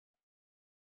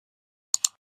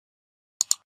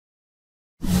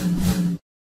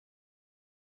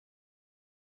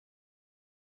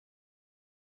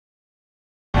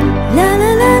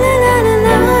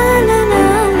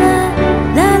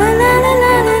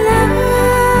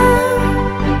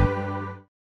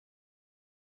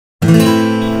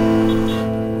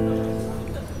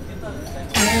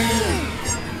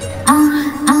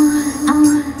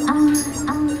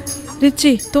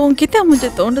ची तो किती म्हणजे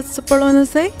तोंडच पळवणं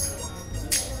आहे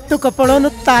तुका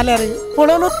पळवणूच आल्या रे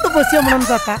पळवणूच तू बसी म्हणून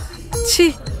जाता छी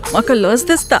म्हाका लस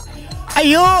दिसता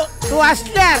अयो तू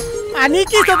असल्यार आणि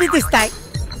की सोबी दिसताय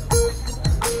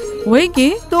वय की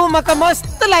तू म्हाका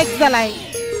मस्त लायक जालाय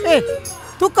ए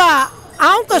तुका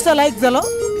हांव कसो लायक जालो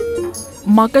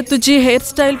म्हाका तुजी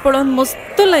हेअरस्टाईल पळोवन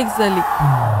मस्त लायक जाली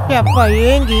केप्पा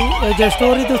येंगी हेजे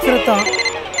स्टोरी दुसरो तो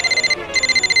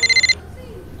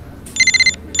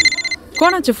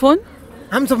कोणाचे फोन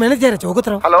आमचो मॅनेजराचो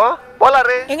होगतरो ಹಲೋ ಬೋಲಾರ್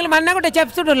ರೀ ಎಂಗ್ಲ ಮನ್ನ ಕೊಟ್ಟೆ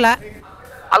ಚೆಪ್ಸುಡುಲ್ಲ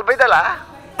ಅಲ್ಲಿ ಬೈದಲ್ಲ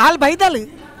ಆಲ್ ಬೈದಲ್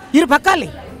ಇರು ಪಕ್ಕಲ್ಲಿ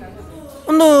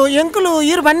ಒಂದು ಎಂಕುಲು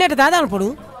ಇರು ಬನ್ನೆಟ್ ದಾದ ಅನ್ಪಡು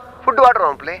ಫುಡ್ ವಾಟರ್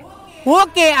ಅಂಪ್ಲಿ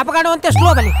ಓಕೆ ಅಪಗಾಡ ಅಂತ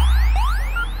ಸ್ಲೋ ಬಲಿ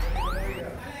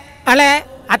ಅಳೆ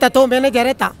आता तो मॅनेजर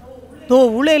येता तो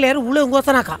उलयल्यार उलोवंक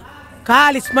वचनाका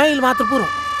खाली स्माईल मात्र पुरो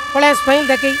पळय स्माईल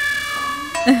दाखय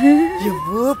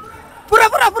पुरो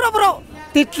पुरो पुरो पुरो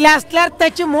तितले असल्यार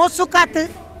त्याची मोज सुकात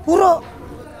पुरो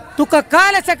तुका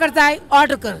काल सकट जाय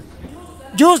ऑर्डर कर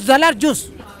ज्यूस जाल्यार ज्यूस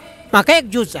म्हाका एक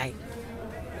ज्यूस जाय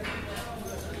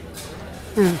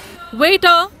वेट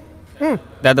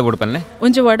दादा बुडपल्ले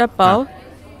ಒಂಚೆ vada pav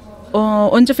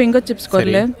ಒಂಚೆ finger chips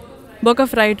ಕೊರ್ಲೆ ಬೋಕ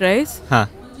fried rice ಹಾ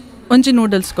ಒಂಚೆ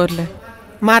ನೂಡಲ್ಸ್ ಕೊರ್ಲೆ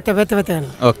ಮಾತೆ ಬೆತ್ತ ಬೆತ್ತ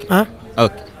ओके हां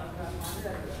ओके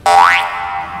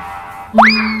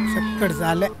सकट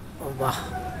झाले वाह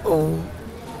ओ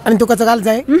आणि तुका चगाल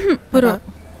जाय पुरो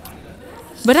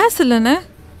बरं असलं ना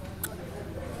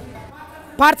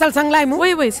पार्सल सांगलाय मु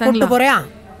वय वय सांगला बरे हां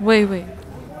वय वय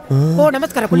हो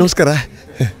नमस्कार ನಮಸ್ಕಾರ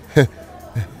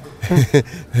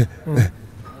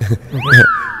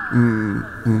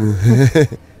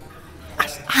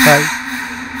ಹಾಯ್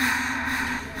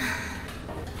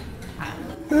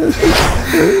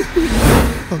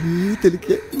अभी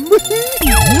तेलिके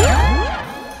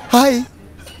हाय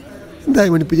दाई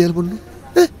मनी पिजाल बोलनो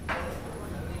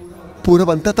पूरा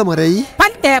बनता था मराई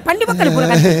पंते पंडी बकल पूरा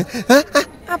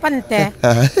हां पंते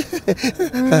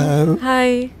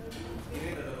हाय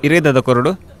ಇರೇ दादा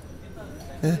ಕೊರಡು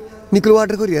निकलो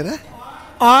order करियारा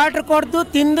order ಕೊಡ್ದು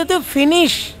ತಿಂದದು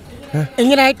finish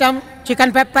ಇಂಜಿನ item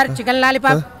chicken pepper chicken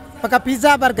lollipop ಪಕ್ಕ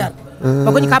ಪಿಜ್ಜಾ ಬರ್ಗರ್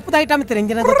ಕೊಂಚ ಕಪ್ಪದ ಐಟಮ್ ಇತ್ತು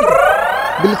ಇಂಜಿನ ಗೊತ್ತಿಲ್ಲ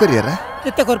बिल करियारा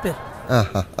कितने ಕೊರ್ಪೆ हां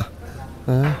हां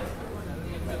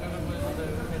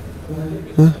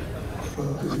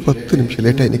 10 ನಿಮಿಷ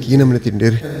ಲೇಟ್ ಆಯ್ತು ಈ ನಮ್ಮನೆ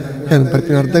ತಿಂಡೇರು ನಾನು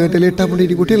ಬರ್ತೀನಿ ಅರ್ಧ ಗಂಟೆ ಲೇಟ್ ಆಗ್ಬಿಟ್ಟು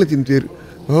ಇಡೀ ಹೋಟೆಲ್ ತಿಂತೀರು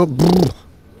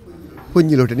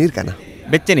ಒಂಜಿ ಲೋಟ ನೀರು ಕಾಣ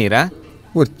ಬೆಚ್ಚ ನೀರಾ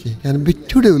ಒರ್ಚಿ ನಾನು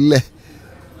ಬಿಚ್ಚುಡೆ ಉಲ್ಲೆ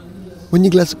ಒಂಜಿ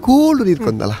ಗ್ಲಾಸ್ ಕೋಲ್ಡ್ ನೀರು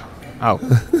ಕೊಂದಲ್ಲ ಆವ್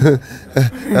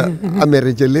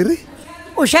ಆಮೇಲೆ ಜಲ್ಲಿರಿ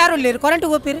ಹುಷಾರುಲ್ಲಿರಿ ಕರೆಂಟ್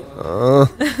ಹೋಗ್ತೀರಿ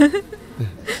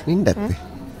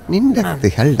ನಿಂಡತ್ತೆ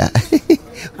ಹಲ್ಡ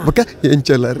ಬಕ ಏನ್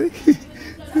ಚಲಾರಿ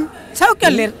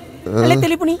ಸೌಖ್ಯಲ್ಲಿರಿ ಅಲ್ಲೇ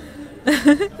ತೆಲಿಪುಣಿ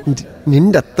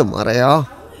ನಿಂಡತ್ತ ಮಾರಾಯ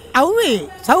ಅವೇ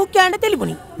ಸೌಖ್ಯ ಅಂಡ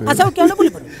ತೆಲಿಪುಣಿ ಅಸೌಖ್ಯ ಅಂಡ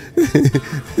ಪುಲಿಪುಣಿ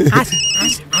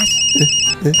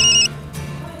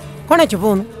कोणाचे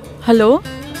फोन हॅलो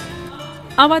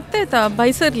आवत्ते ता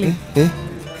बाईसरली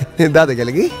दादा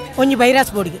गेले की ಒಂಜಿ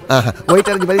ಬೈರಾಸ್ ಬೋಡಿಗೆ ವೈಟ್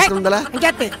ಅಲ್ಲಿ ಬೈಸ್ಕೊಂಡಲ್ಲ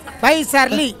ಜತ್ತೆ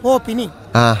ಬೈಸರ್ಲಿ ಓಪಿನಿ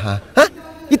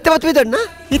ಇತ್ತೆ ಬತ್ತು ಬಿದಣ್ಣ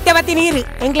ಇತ್ತೆ ಬತ್ತಿ ನೀರು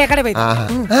ಎಂಗ್ಲೆ ಕಡೆ ಬೈತ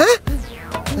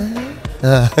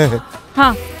हा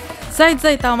जायत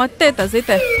जायत हांव आत्ता येता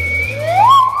जायते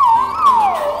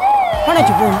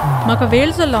कोणाचे फोन म्हाका वेळ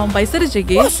जालो हांव बायसरीचे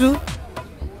गे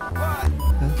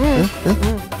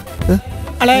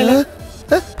ಅಲ್ಲ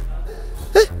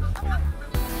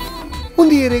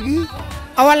ಒಂದು ಏರೆಗಿ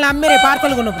ಅವಳ ನಮ್ಮೇರೆ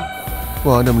ಪಾರ್ಸಲ್ ಕೊನೊಬ್ಬ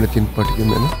ವಾ ನಮ್ಮನೆ ತಿನ್ಪಾಟಿಗೆ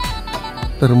ನಾನು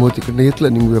ತರಮೋತಿ ಕಡೆ ಎತ್ಲ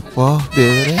ನಿಂಗೆ ಅಪ್ಪ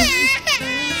ದೇವರೇ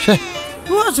ಶೇ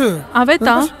ಓಸು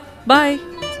आवेता बाय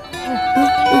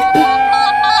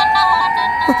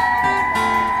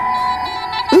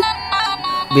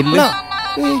ಬಿಲ್ಲು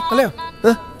ಹಲೋ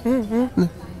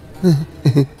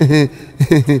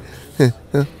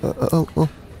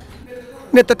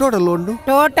ನೆತ್ತ ಟೋಟಲ್ ಉಂಡು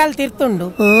ಟೋಟಲ್ ತಿರ್ತುಂಡು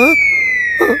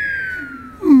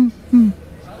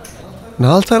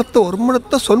 4,000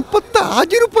 ಹೊರಮಡತ್ತ ಸ್ವಲ್ಪತ್ತ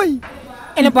 5 ರೂಪಾಯಿ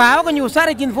ಏನು ಬಾವ ಕೊಂಚ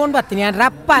ಹುಷಾರಿದ್ದೀನಿ ಫೋನ್ ಬರ್ತೀನಿ ನಾನು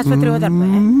ರಪ್ಪ ಆಸ್ಪತ್ರೆ ಹೋದಪ್ಪ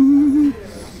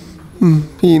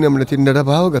ಈ ನಮ್ಮನೆ ತಿಂಡಡ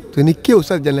ಭಾವಗತ್ತು ನಿಕ್ಕೆ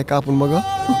ಹುಷಾರು ಜನ ಕಾಪನ್ ಮಗ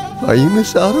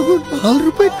 5,000 4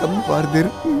 ರೂಪಾಯಿ ಕಮ್ಮಿ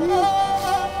ಮಾಡ್ದಿರು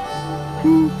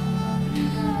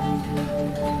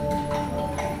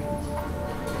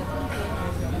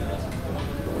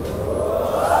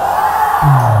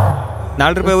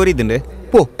 ₹4 ಊರಿದ್ದೆ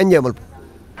ಪೋ ಎಂಜಾಯ್ ಮಲ್ಪ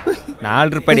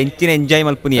 ₹4 ಹೆಂಚಿನ ಎಂಜಾಯ್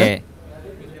ಮಲ್ಪುನಿಯೇ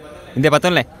ಹಿಂದೆ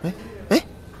ಪತ್ತೊನ್ಲೆ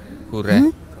ಕೂರ್ರೆ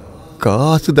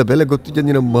ಕಾಸದ ಬೆಲೆ ಗೊತ್ತು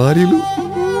ಜಂಜಿನ ಮಾರಿಲು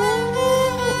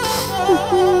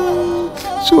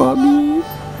ಸ್ವಾಮಿ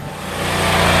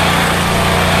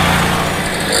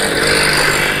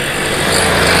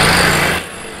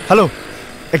ಹಲೋ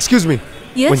ಎಕ್ಸ್ಕ್ಯೂಸ್ ಮೀ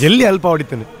Yes? ಒಂದು ಎಲ್ಲಿ ಹೆಲ್ಪ್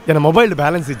ಆಡಿತ್ತೇನೆ ನನ್ನ ಮೊಬೈಲ್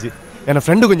ಬ್ಯಾಲೆನ್ಸ್ ಇಜ್ಜಿ ನನ್ನ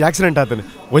ಫ್ರೆಂಡ್ ಗೊಂಜಿ ಆಕ್ಸಿಡೆಂಟ್ ಆತನೆ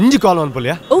ಒಂಜಿ ಕಾಲ್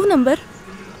ಅನ್ಪಲ್ಯಾ ಓ ನಂಬರ್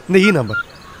ಈ ನಂಬರ್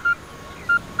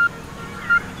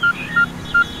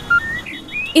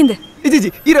ಇಂದೆ ಇಜಿ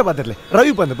ಈರ ಬಾತರ್ಲೆ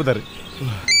ರವಿ ಬಂದ ಪುದರ್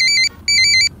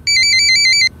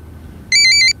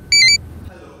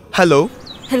ಹಲೋ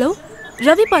ಹಲೋ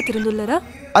ರವಿ ಪಾತಿರಂದುಲ್ಲರ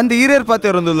ಅಂದ ಈರೇರ್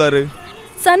ಪಾತಿರಂದುಲ್ಲಾರು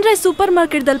ಸನ್ರೈಸ್ ಸೂಪರ್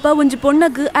ಮಾರ್ಕೆಟ್ ದಲ್ಪ ಒಂಜಿ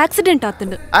ಪೊಣ್ಣಗ್ ಆಕ್ಸಿಡೆಂಟ್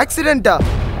ಆತಂಡು ಆಕ್ಸಿಡೆಂಟಾ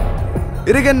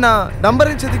ಇರಿಗನ್ನ ನಂಬರ್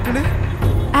ಎಂಚ ದಿಕ್ಕುಂಡು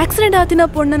ಆಕ್ಸಿಡೆಂಟ್ ಆತಿನ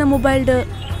ಪೊಣ್ಣನ ಮೊಬೈಲ್ಡ್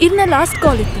ಇನ್ನ ಲಾಸ್ಟ್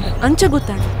ಕಾಲ್ ಇತ್ತು ಅಂಚ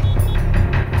ಗೊತ್ತಾಂಡು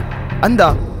ಅಂದ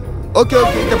ಓಕೆ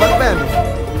ಓಕೆ ಇಂದ ಬರ್ಬೇನು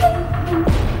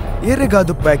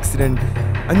ಏರೆಗಾದುಪ್ಪ accident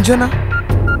Anjana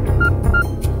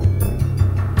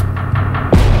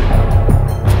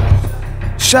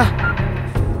Shah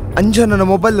ಅಂಜನನ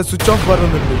mobile switch off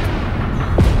ಬರೋದು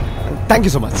thank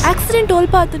you so much accident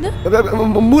ಓಲ್ಪ ಆತನ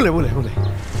ಮೂಲೆ ಮೂಲೆ ಮೂಲೆ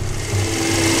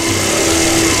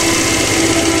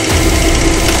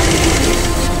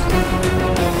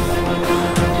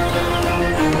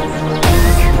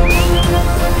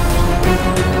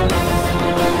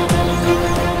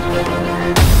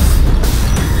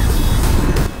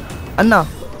ಅಣ್ಣ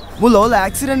ಮುಲ್ ಓಲ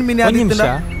ಆಕ್ಸಿಡೆಂಟ್ ಮಿನಿ ಆದಿತ್ತಲ್ಲ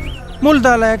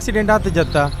ಮುಲ್ದಾಲ ಆಕ್ಸಿಡೆಂಟ್ ಆತ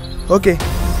Jath okay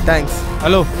thanks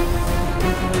hello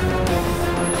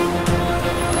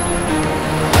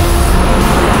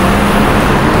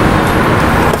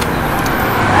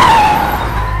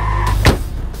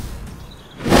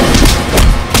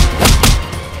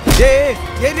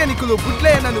area ನಿಕ್ಕುಲು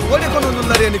ಬುಡ್ಲೆ ನಾನು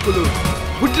ಓಡಿಕೊಂಡು ನಿಕ್ಕುಲು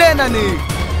ಬುಡ್ಲೆ ನಾನು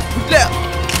ಬುಡ್ಲೆ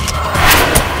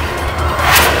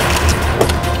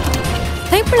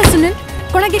Thaipula Sunil,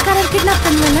 konage karar kidnap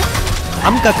tanwana?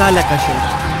 Amka kala kashe.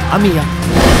 Amiya.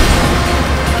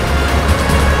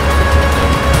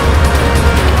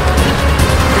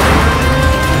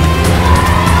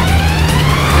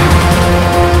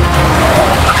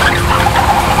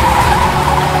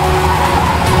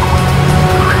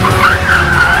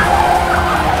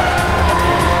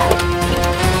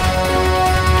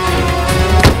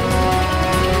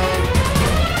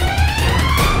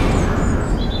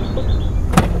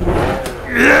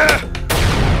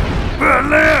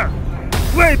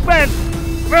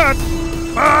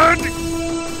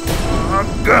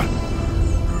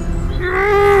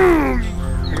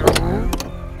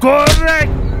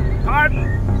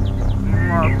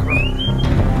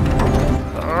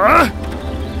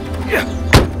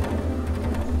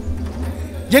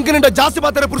 ಎಂಕನಿಂದ ಜಾಸ್ತಿ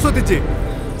ಮಾತಾಡ ಪುರ್ಸೋತಿಚ್ಚಿ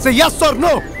ಸೇ ಯಸ್ ಆರ್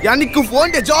ನೋ ಯಾನಿಕ್ಕು ಫೋನ್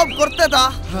ಗೆ ಜಾಬ್ ಕೊಡ್ತದಾ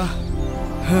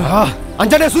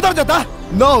ಅಂಜನೆ ಸುಧಾರ್ ಜೊತಾ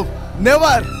ನೋ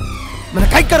ನೆವರ್ ನನ್ನ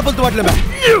ಕೈ ಕರ್ ಬಂತು ವಾಟ್ಲೆ ಮೇ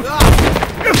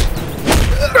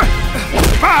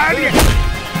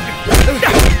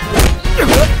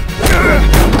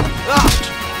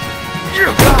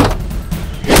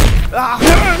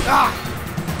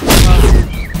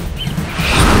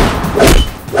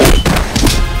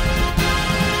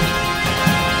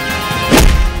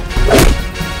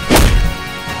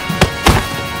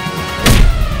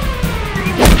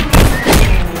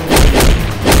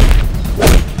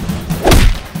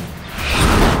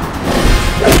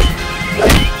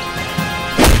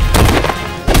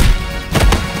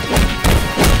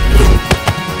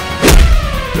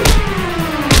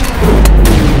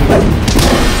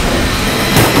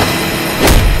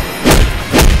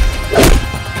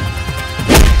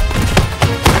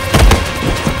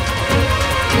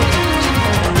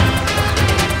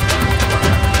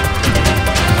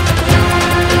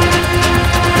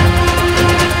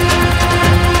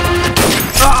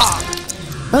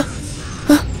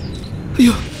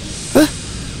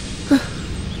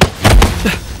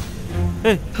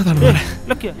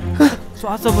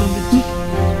ಶ್ವಾಸ ಬಂದಿತ್ತು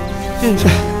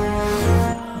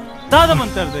ದಾದ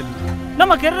ಮಂತರದಲ್ಲಿ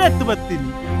ನಮ್ಮ ಕೆರೆ ಎತ್ತು ಬರ್ತೀನಿ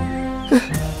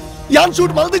ಯಾನ್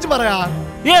ಶೂಟ್ ಮಲ್ದಿಜ್ ಮರ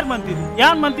ಏರ್ ಮಂತೀರಿ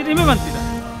ಯಾನ್ ಮಂತೀರಿ ನಿಮೇ ಮಂತೀರ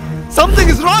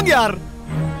ಸಮಥಿಂಗ್ ಇಸ್ ರಾಂಗ್ ಯಾರ್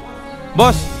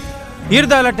ಬಾಸ್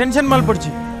ಇರ್ದಾಲ ಟೆನ್ಷನ್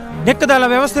ಮಲ್ಪಡ್ಚಿ ನೆಕ್ಕದಾಲ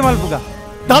ವ್ಯವಸ್ಥೆ ಮಲ್ಪುಗ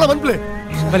ದಾಳ ಬಂದ್ಲೆ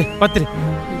ಬಲಿ ಪತ್ರಿ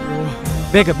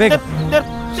ಬೇಗ ಬೇಗ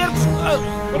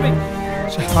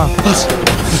ಹಾ ಬಸ್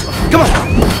ಕಮ್ ಆನ್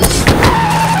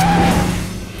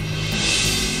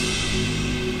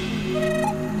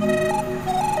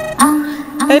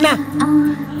ಏನ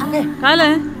ಕಾಲೆ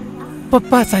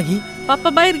ಪಪ್ಪ ಸಾಗಿ ಪಪ್ಪ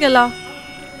ಬಾಯಿರ್ಗೆಲ್ಲ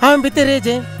हम भीतर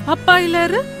जे ಪಪ್ಪ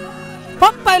ಇಲ್ಲಾರ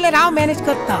पप्पा इले राव मैनेज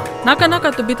करता नका नका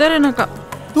तू बितर नका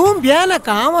तुम ब्याना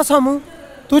काम असमु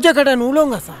तुझ्याकडे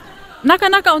उलोंग असा नका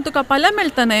नका तुका पल्या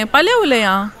मिळताने पल्या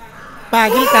उलया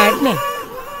पागील काढणे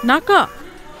नका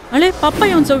अरे पप्पा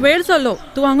येऊनचो वेळ झालो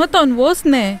तू हांगा तो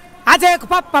वसने आज एक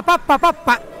पप्पा पप्पा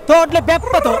पप्पा तोडले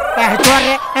बेप्पा तो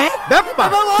रे बेप्पा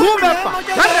तू बेप्पा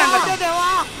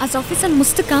आज ऑफिसात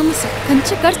मस्त काम असा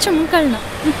खंयचे करचे म्हूण कळना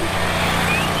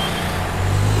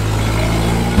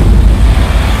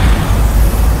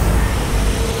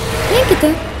हें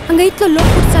कितें ಹಂಗ ಇತ್ಲೋ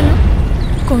ಲೋಕ್ ಕುಡ್ಸಲ್ಲ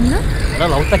ಕೊಣ್ಣ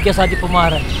ಲೌತಕ್ಕೆ ಸಾಧಿಪ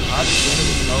ಮಾರ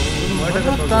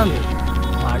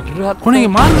ಕೊನೆಗೆ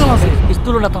ಮಾರ್ಗಲ್ಲ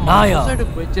ಪಿಸ್ತೂಲ್ ನಾಯ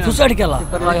ಸುಸಾಡಿಕೆಲ್ಲ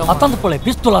ಅತ್ತಂದು ಪೊಳೆ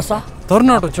ಪಿಸ್ತೂಲ ಸಾ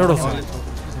ತೊರ್ನಾಟು ಚೋಡೋ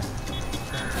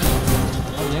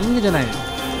ಹೆಂಗೆ ಜನ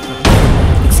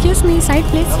ಎಕ್ಸ್ಕ್ಯೂಸ್ ಮೀ ಸೈಡ್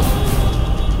ಪ್ಲೀಸ್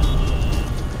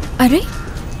ಅರೆ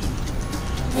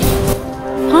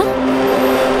हाँ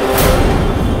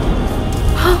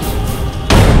हाँ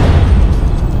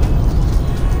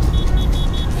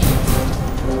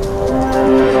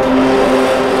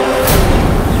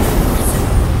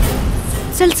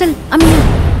चल चल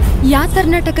अम्मी या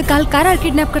कर्नाटक काल कार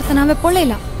किडनॅप करताना हवे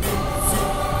पळेला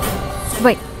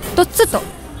वय तोच तो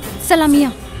चल अम्मी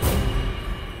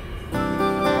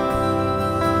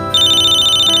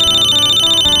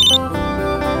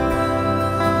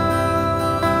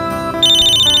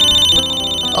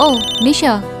ओ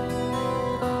निशा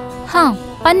हाँ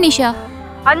पन निशा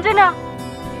ಅಂಜನಾ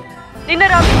ನಿನ್ನ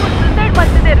ರವಿ ಸೂಸೈಡ್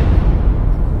ಮಾಡ್ತಿದ್ದಾರೆ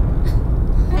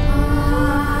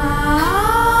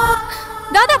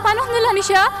दादा पनोंदिಲ್ಲ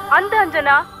निशा ಅಂದ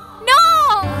ಅಂಜನಾ नो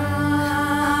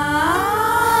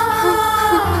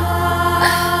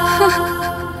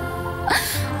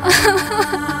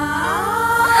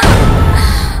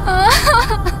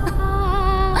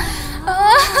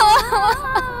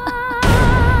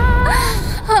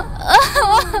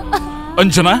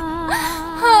अंजना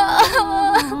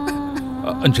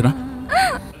अंजना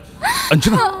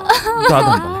अंजना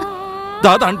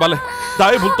दादा बाले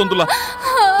दाय बोलतोंदुला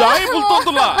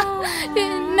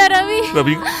ना रवि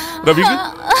रवि रवि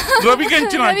रवि के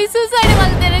अंजना रवि सुसाइड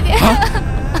ಮಾಡ್ತಿರಗೆ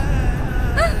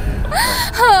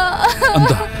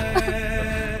अंदा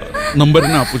नंबर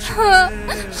ना पूछ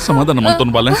समाधान मल्तोन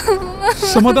बाले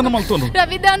समाधान मल्तोन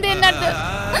रवि दांदे ಏನಾರ್ದು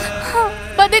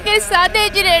ಬದುಕೆ ಸಾಧ್ಯ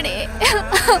ಇಜ್ರೇಡಿ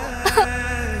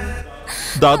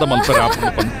दादा मल्पर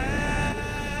आपन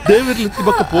ದೇವರ್ಲಿತ್ತಿ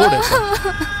ಬಕ್ಕ ಪೋಡೆ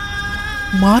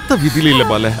ಮಾತ ವಿಧಿಲಿಲ್ಲ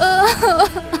ಬಾಲೆ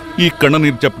ಈ ಕಣ್ಣ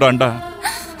ನೀರು ಚಪ್ರಾಂಡ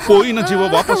ಪೋಯಿನ ಜೀವ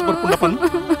ವಾಪಸ್ ಬರ್ಕೊಂಡಪ್ಪನ್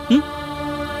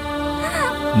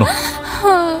ನೋ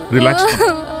ರಿಲ್ಯಾಕ್ಸ್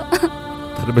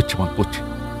ತರಬೆಚ್ಚ ಮನ್ ಪೂಚಿ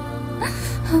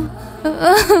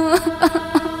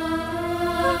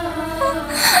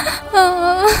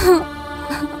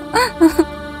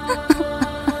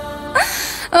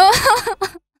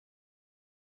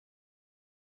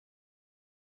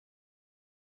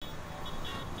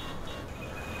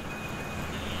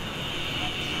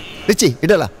ರಿಚಿ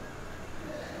ಇಡಲ್ಲ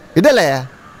ಇಡಲ್ಲ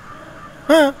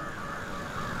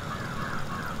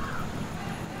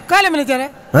ಕಾಲ ಮಿನಿಚಾರೆ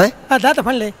ದಾತ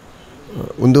ಫನ್ಲೆ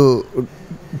ಒಂದು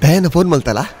ದಯನ ಫೋನ್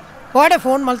ಮಲ್ತಲ್ಲ ಓಡೆ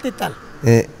ಫೋನ್ ಮಲ್ತಿತ್ತಲ್ಲ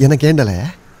ಏನಕ್ಕೆ ಹೇಂಡಲ್ಲ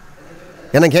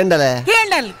ಏನಕ್ಕೆ ಹೇಂಡಲ್ಲ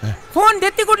ಕೇಂಡಲ್ ಫೋನ್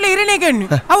ದೆತ್ತಿ ಕೊಡ್ಲೆ ಇರನೇ ಕೇಣ್ಣು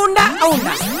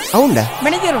ಅವುಂಡ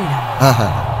ಮೆಣಜರ್ ಉಂಡ ಹಾಂ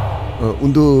ಹಾಂ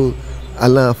ಒಂದು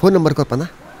ಅಲ್ಲ phone number ಕೊರ್ಪನ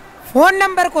phone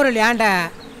number ಕೊರಲಿ and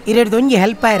ಇರಡ್ದು ಒಂಜಿ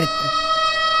ಹೆಲ್ಪ್ ಆಗಿರುತ್ತೆ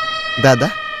ದಾದಾ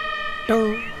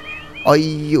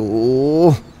ಅಯ್ಯೋ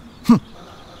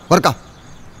ವರ್ಕ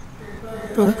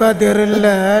ತುಕದಿರಲ್ಲ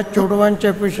ಚುಡುವಂಚ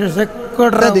ಪಿಶ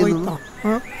ಕೊಡ್ರ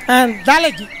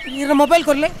ದಾಲೇಜಿ ಇರ ಮೊಬೈಲ್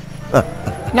ಕೊರ್ಲೆ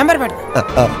ನಂಬರ್ ಬೇಡ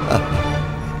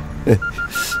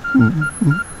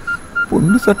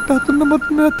ಪುಣ್ಯ ಸಟ್ಟಾತುನ್ನ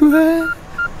ಮತ್ನ ತುವೆ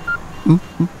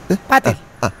ಪಾತೆ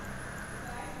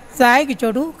ಸಾಯಿಗೆ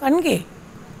ಚೋಡು ಕಣ್ಗೆ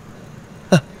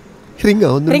ರಿಂಗ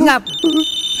ಒಂದು ರಿಂಗ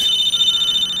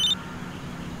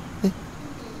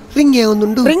ರಿಂಗ್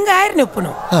ಒಂದುಂಡು ರಿಂಗ್ ಆಯ್ರು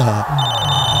ನೆಪ್ಪುನು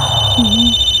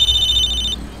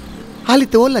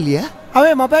ಹಾಲಿತ್ತೆ ಓಲಲ್ಲಿಯಾ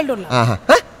ಅವೇ ಮೊಬೈಲ್ ಡೋಲ್ಲ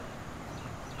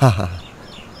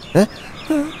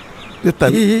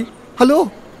ಹಲೋ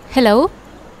हेलो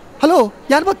ಹಲೋ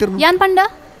ಯಾರು ಬರ್ತಿರು ಯಾನ್ ಪಂಡ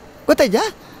ಗೊತ್ತಾಯ್ತಾ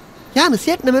ಯಾನು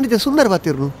ಸೇಟ್ ನಮ್ಮ ಮ್ಯಾನೇಜರ್ ಸುಂದರ್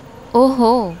ಬರ್ತಿರು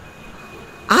ಓಹೋ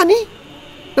ಆನಿ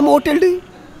ನಮ್ಮ ಹೋಟೆಲ್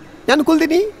ನಾನು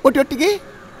ಕೊಲ್ದೀನಿ ಒಟ್ಟಿಗೆ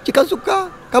ಚಿಕನ್ ಸುಕ್ಕ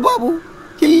ಕಬಾಬು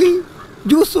ಚಿಲ್ಲಿ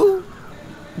ಜ್ಯೂಸು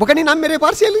ಬೊಕನಿ ನಮ್ಮ ಮೇರೆ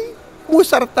ಪಾರ್ಸೆಲ್ ಮೂರು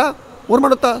ಸರತ್ತ ಓರ್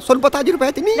ಮಾಡುತ್ತಾ ಸ್ವಲ್ಪ ತಾಜಿ ರೂಪಾಯಿ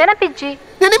ಆಯ್ತೀನಿ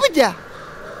ನೆನಪಿಜ್ಜ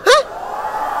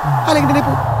ಅಲ್ಲಿಗೆ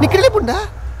ನೆನಪು ನಿಕ್ಕಲೇ ಪುಂಡ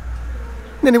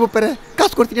ನೆನಪು ಪೆರೆ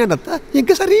ಕಾಸು ಕೊಡ್ತೀನಿ ಅನ್ನತ್ತ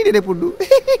ಹೆಂಗೆ ಸರಿ ನೆನಪುಂಡು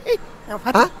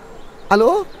ಹಲೋ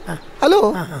ಹಲೋ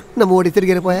ನಮ್ಮ ಓಡಿ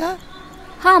ತಿರುಗೇನೆ ಪೋಯ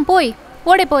हाँ पोई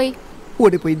ओडे पोई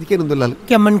ಇದಕ್ಕೇನೊಂದಿಲ್ಲ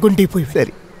ಕೆಮ್ಮನ್ ಗುಂಡಿ ಪೋಯ್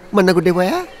ಸರಿ ಮಣ್ಣ ಗುಡ್ಡೆ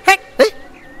ಪೋಯ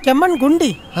ಕೆಮ್ಮನ್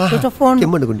ಗುಂಡಿ ಫೋನ್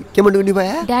ಕೆಮ್ಮಣ್ಣು ಗುಂಡಿ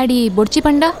ಪೋಯ ಡ್ಯಾಡಿ ಬೊಡ್ಚಿ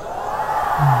ಪಂಡ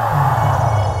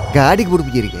ಗಾಡಿಗೆ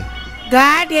ಬಿಡ್ಬಿಜರಿಗೆ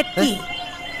ಗಾಡಿ ಎತ್ತಿ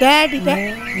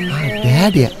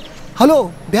ಡ್ಯಾಡಿಯ ಹಲೋ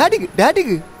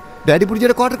ಡ್ಯಾಡಿ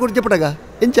ಬಿಡ್ಜರ ಕ್ವಾರ್ಟರ್ ಕೊಟ್ಟು చెప్పడగా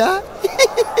ಎಂಚಾ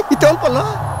ಇತ್ತಲ್ಪಲ್ಲ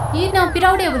ಏನ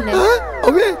ಪಿರೌಡೆ ಬುಲ್ಲೆ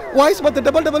ಅವೇ ವಾಯ್ಸ್ ಮತ್ತೆ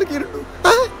ಡಬಲ್ ಕೀರುಂಡು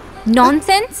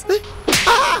ನಾನ್ಸೆನ್ಸ್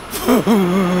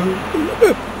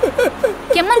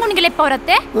ಕೆಮ್ಮನ್ ಗುಣಿಗೆ ಲೆಪ್ಪ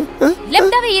ಹೊರತ್ತೆ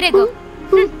ಲೆಪ್ದವೆ ಈರೆಗು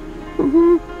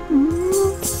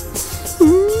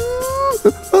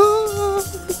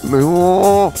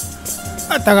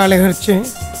ತಗೊಳ್ಳಿ ಖರ್ಚು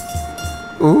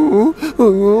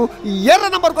ಯಾರ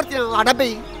ನಂಬರ್ ಕೊಡ್ತೀನಿ ಆ ಡಬ್ಬೆ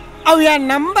ಅವು ಯಾ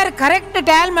ನಂಬರ್ ಕರೆಕ್ಟ್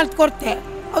ಡಯಲ್ ಮಾಡಿ ಕೊಡ್ತೆ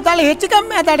ಅವು ತಾಳೆ ಹೆಚ್ಚು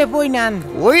ಕಮ್ಮಿ ಆದಾಡೆ ಪೋಯ್ ನಾನು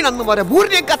ಓಯ್ ನನ್ನ ಮರೆ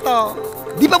ಬೂರ್ನಿ ಕತ್ತ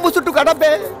ದೀಪ ಮುಸುಟ್ಟು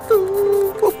ಕಡಬ್ಬೆ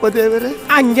ಒಪ್ಪ ದೇವರೇ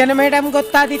ಅಂಜನ ಮೇಡಮ್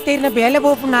ಗೊತ್ತಾದಿತ್ತೆ ಇನ್ನ ಬೇಲೆ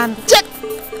ಬೋಪು ನಾನು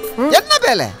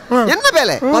ಎನ್ನ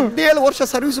ಬೇಲೆ 17 ವರ್ಷ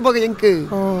ಸರ್ವಿಸ್ ಮಗ ಎಂಕ್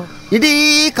ಇಡೀ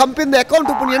ಕಂಪನಿದ ಅಕೌಂಟ್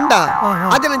ಉಪ್ಪುನು ಎಂಡ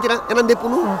ಅದೇನಂಚಿನ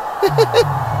ಏನಂದೆಪ್ಪುನು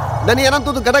ನಾನು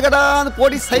ಏನಂತದ್ದು ಗಡಗಡ ಅಂತ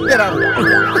ಪೊಲೀಸ್ ಸೈಪೇರ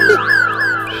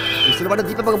ಇಷ್ಟು ಬಡ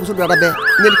ದೀಪ ಮಗ ಮುಸುಟ್ಟು ಕಡಬ್ಬೆ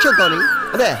ನಿಲ್ಚೋತಾವನಿ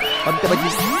ಅದೇ ಪಂತೆ ಬಜ್ಜಿ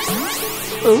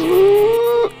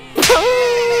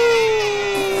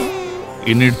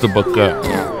ಇನ್ನಿಡ್ತು ಬಕ್ಕ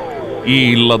ಈ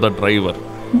ಇಲ್ಲದ ಡ್ರೈವರ್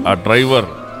ಆ ಡ್ರೈವರ್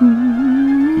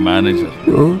ಮ್ಯಾನೇಜರ್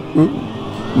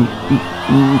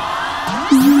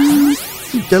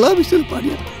ಜಲ ಬಿಸಿಲು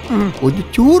ಪಾಡಿ ಒಂದು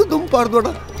ಚೂರು ದುಂಪಾರ್ದೋಡ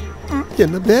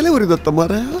ಎನ್ನ ಬೇಲೆ ಉರಿದತ್ತ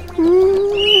ಮಾರ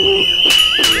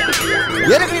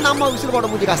ಏನಕ್ಕೆ ನಮ್ಮ ಬಿಸಿಲು ಪಾಡ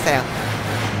ಮುಜಿ ಕಾಸ್ತಾಯ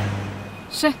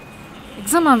ಶೇ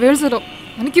ಎಕ್ಸಾಮ್ ವೇಳ್ಸರು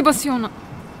ನನಗೆ ಬಸ್ ಇವನ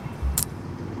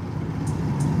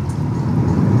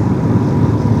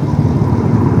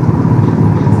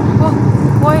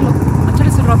పోయలో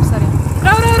అచ్చడి సి డ్రాప్ సరే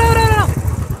రా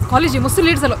కాలేజీ ముస్సు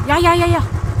లీడ్సలో యా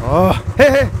हे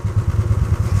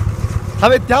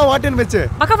हवे त्या वाटेन मेचे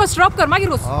मका फर्स्ट ड्रॉप कर मागी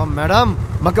रोज मॅडम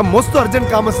मका मस्त अर्जंट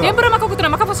काम असा एम बरं मका कुत्रा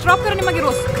मका फर्स्ट ड्रॉप कर आणि मागी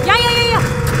रोज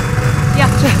या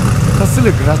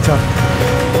कसले ग्राचा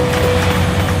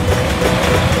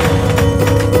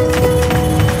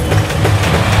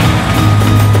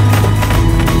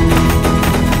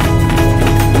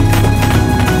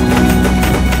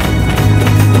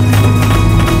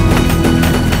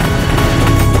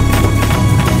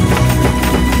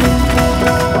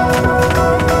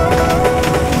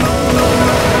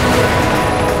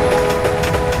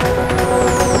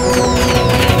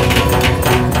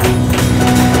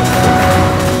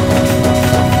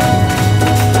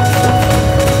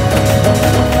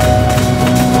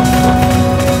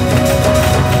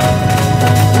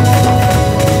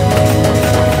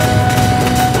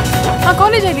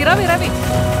रवि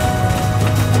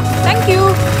थैंक यू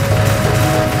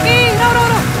रो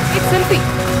एक सेल्फी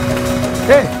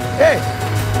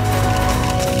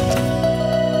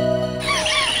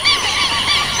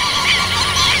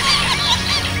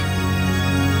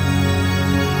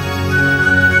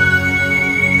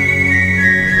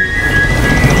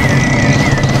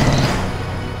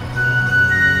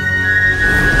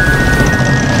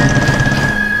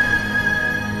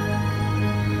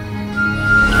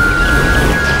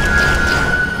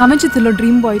आमचे तुला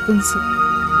ड्रीम बॉय तुमचं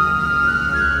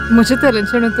मुझे तर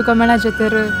टेंशन होतं का म्हणायचे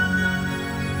तर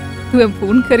तू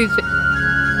फोन करीचे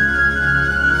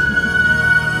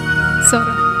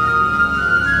सॉरी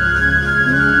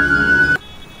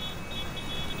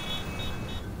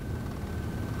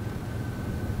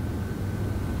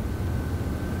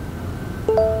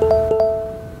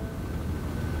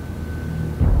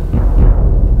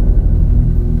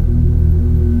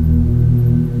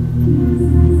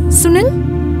सुनील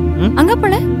अंगा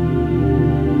पळे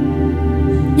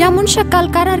या मनुष्य काल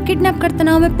कार किडनॅप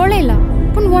करताना आम्ही पळेला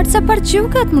पण व्हॉट्सअपवर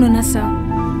जीवघात म्हणून असा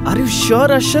आर यू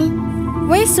श्योर अशल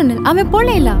वय सुनील आम्ही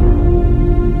पळेला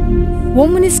वो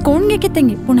मनीस कोण गे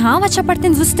कितेंगे पण हा वाचा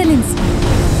पडतेन जुस्तेलींच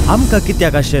आमका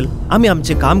कित्याक अशल आम्ही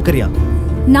आमचे काम करया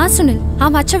ना सुनील हा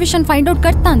वाचा विषय फाइंड आउट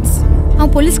करतांच हा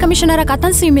पोलीस कमिशनराक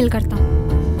आतांच ईमेल करता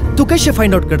तू कशे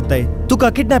फाइंड आउट करताय तुका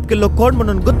किडनॅप केल्लो कोण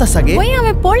म्हणून गोत्ता सागे वय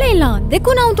आम्ही पळेला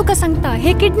देखून हांव तुका सांगता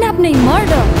हे किडनॅप नाही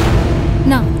मर्डर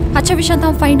ना हाच्या विशयात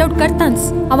हांव फाइंड आउट करतांच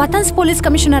हांव आतांच पोलीस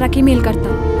कमिशनराक ईमेल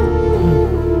करता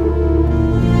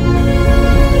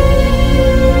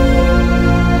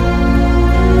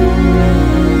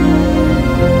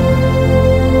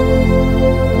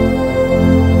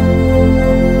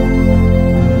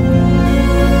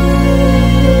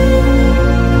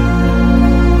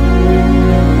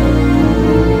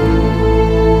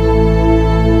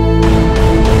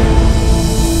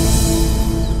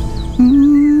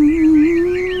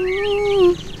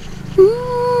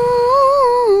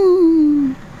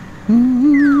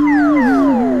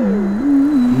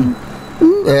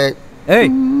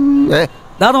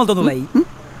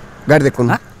ಗಾಡಿ ದೆಕ್ಕು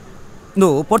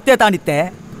నువ్వు పొట్టే తానిత్తే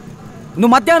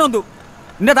నువ్వు మధ్యాహ్నం ఉంది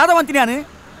నిన్న దాదావంతి నేను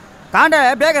కాండే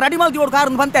ಬೇಗ ರೆಡಿ ಮಾಡ್ತೀವಿ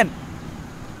ಕಾರನ್ನು ಬಂತೇನೆ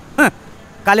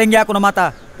ಕಲೆಂಗಿ ಹಾಕೋಣ ಮಾತ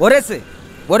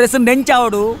ಒರೆಸ್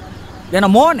ನೆಂಚಾವಡು ಏನ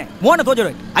ಮೋನೆ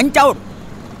ತೋಜೋಡು ಅಂಚಾವಡು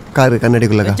ಕಾರು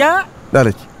ಕನ್ನಡಿಗುಲಗ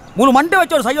ಮೂರು ಮಂಡೆ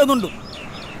వచ్చాడు సయ్యోదుండు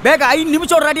ಬೇಗ 5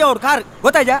 ನಿಮಿಷ ರೆಡಿ ಅವಡು ಕಾರ್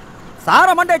ಗೊತ್ತಾಯ್ತಾ ಸಾರ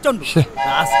ಮಂಡೆ వచ్చాడు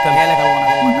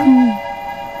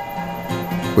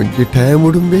కొంచెం టైం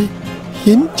ఉడుంబే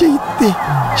ಎಂಚ ಇತ್ತೆ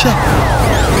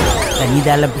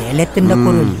ಇದೆಲ್ಲ ಬೇಲೆ ತಿಂದ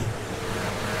ಕೊರಲಿ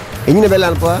ಎಂಜಿನ ಬೆಲ್ಲ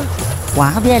ಅಲ್ಪ ವಾ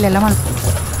ಬೇಲೆಲ್ಲ ಮಾಡ್ತು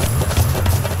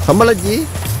ಸಂಬಳಜ್ಜಿ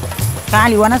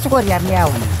ಖಾಲಿ ಒಣಸ್ಕೋರಿ ಯಾರನ್ನ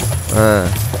ಯಾವ ಹಾಂ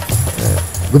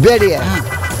ಗುಬ್ಬೇಡಿಯ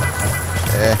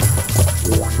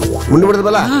ಮುಂದೆ ಬಿಡದ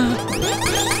ಬಲ್ಲ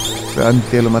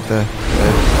ಅಂತೇಳು ಮತ್ತೆ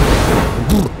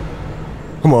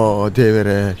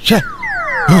ದೇವರೇ ಶೇ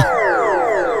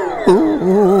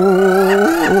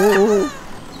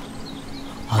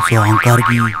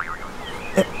ಅಹಂಕಾರಗಿ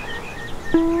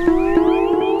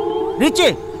ರಿಚಿ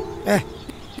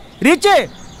ರಿಚಿ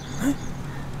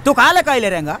तू काले कायले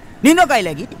रेंगा निनो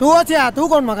कायलेगी तू अच्छा तू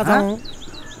कोण मग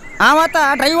आता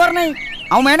ड्रायव्हर नाही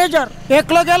हांव मॅनेजर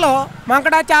एकलो गेलो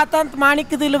माकडाच्या हातांत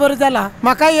माणिक डिलिव्हरी झाला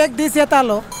म्हाका एक दीस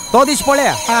येतालो तो दीस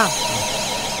पळया हा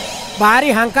भारी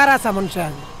हंकार असा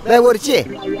मनुष्यान ಲೇ ವರ್ಚಿ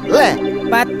ಲೇ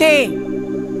बत्ते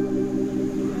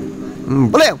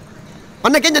बोले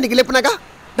ಅನ್ನಕ್ಕೆ ನನಗೆ ಲೆಪ್ಪನಾಗ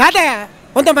दादा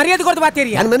ಒಂತ ಮರ್ಯಾದೆ ಕೊಡ್ದು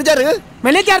ಬಾತೀರಿ ನಾನು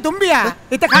ಮ್ಯಾನೇಜರ್ ತುಂಬಿಯಾ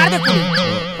ಇತ್ತ ಕಾಡಬೇಕು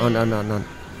ನಾನು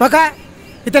ಮಗ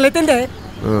ಇತ್ತ ಲೆತ್ತಂದೆ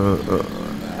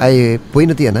ಅಯ್ಯ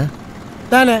ಪೋಯಿನತಿಯನ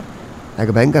ತಾನೆ ಆಗ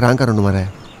ಭಯಂಕರ ಅಹಂಕಾರ ಉಂಟು ಮಾರೆ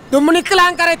ದುಮ್ಮು ನಿಕ್ಕಲ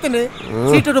ಅಹಂಕಾರ ಐತನು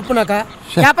ಸೀಟು ಡುಪ್ಪುನಕ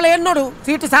ಯಾಪಲ ಏನ್ ನೋಡು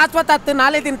ಸೀಟು ಶಾಶ್ವತ ಹತ್ತು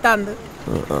ನಾಳೆ ತಿಂತ ಅಂದು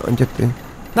ಅಂಜತ್ತೆ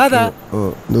ದಾದಾ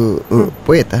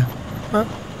ಪೋಯತ್ತ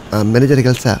ಮ್ಯಾನೇಜರ್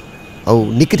ಕೆಲಸ ಅವು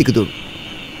ನಿಕ್ಕು ದೊಡ್ಡು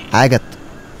ಆಗತ್ತು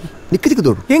ನಿಕ್ಕು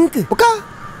ದೊಡ್ಡು ಹೆಂಗ್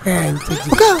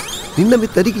ನಿನ್ನ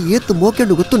ಮಿತ್ತರಿಗೆ ಏತು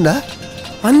ಮೋಕೆಂಡು ಗೊತ್ತುಂಡ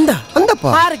ಅಂದಪ್ಪ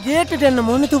ಆರು ಗೇಟ್ ಡೆನ್ನ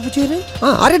ಮೊನ್ನೆ ತುಪ್ಪುಚೀರಿ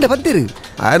ಆರೆಂಡ ಬಂದಿರು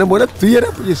ఆయన మొన్న తీయరా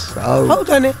ప్లీజ్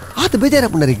అవుతానే ఆత బేజారా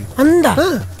పున్నరికి అంద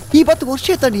ఈ పత్తు ವರ್ಷ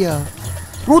ತಡಿಯಾ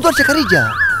 100 ವರ್ಷ ಕರೀಜ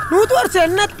 100 ವರ್ಷ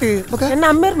ಎನ್ನತ್ತು ಎನ್ನ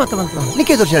ಅಮ್ಮೇರ್ ಮತ ಬಂತು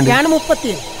ನಿಕ್ಕೆ ವರ್ಷ ಅಂಡಿ ಯಾನ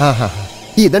 30 ಹಾ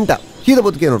ಈ ದಂಟ ಸೀದ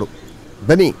ಬದುಕೆ ನೋಡು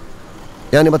ಬನ್ನಿ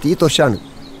ಯಾನೆ ಮತ್ತೆ ಈ ವರ್ಷ ಅಣ್ಣ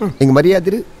ಹಿಂಗೆ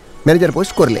ಮರ್ಯಾದಿರು ಮ್ಯಾನೇಜರ್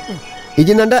ಪೋಸ್ಟ್ ಕೊರ್ಲೆ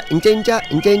ಇಜಿನಂಡ ಇಂಚ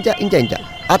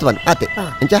ಆತ್ವನ್ ಆತೆ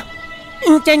ಇಂಚ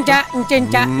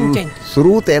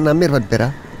ಸುರೂತೆ ನಮ್ಮೇರ್ ಬಂತೇರಾ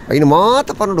ಇನ್ನು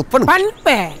ಮಾತ ಪನ್ನಡು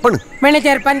ಪಣ್ಣು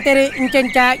ಮ್ಯಾನೇಜರ್ ಪಂತೇರಿ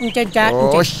ಇಂಚ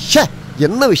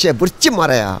ಎನ್ನ ವಿಷಯ ಬುರ್ಚಿ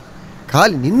ಮಾರಾಯ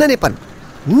ಖಾಲಿ ನಿನ್ನನೇ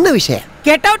ನಿನ್ನ ವಿಷಯ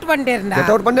ಗೆಟ್ ಔಟ್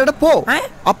ಬಂಡೇರ ಪೋ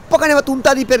ಅಪ್ಪಕನೆ ಅವತ್ತು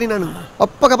ಉಂಟಾದಿ ಪೇರಿ ನಾನು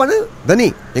ಅಪ್ಪಕ ಬಣ್ಣ ದನಿ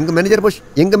ಎಂಗ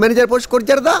ಮ್ಯಾನೇಜರ್ ಪೋಸ್ಟ್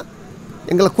ಕೊಡ್ಜಾರದ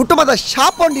ಎಂಗಲ ಕುಟುಂಬದ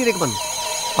ಶಾಪ ಉಂಡಿರಿಗೆ ಬಂದು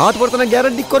ಆತ ಬರ್ತಾನೆ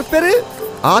ಗ್ಯಾರಂಟಿ ಕೊರ್ಪೇರು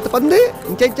ಆತ ಬಂದು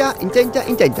ಇಂಚ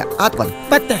ಆತ ಬಂದು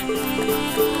ಮತ್ತೆ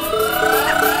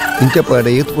ಇಂಚಪಾಡ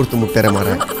ಏತು ಕೊಡ್ತು ಮುಟ್ಟಾರೆ ಮಾರ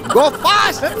ಗೋ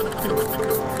ಫಾಸ್ಟ್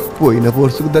ಪೋಯಿನ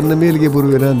ಪೋರ್ಸು ದನ್ನ ಮೇಲಿಗೆ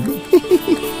ಬರುವೆ ನಾನು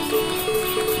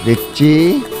ಬೆಚ್ಚಿ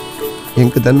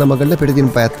ಎಂಕ ದನ್ನ ಮಗಳನ್ನ ಪೆಡದಿನ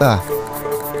ಪಾಯತ್ತ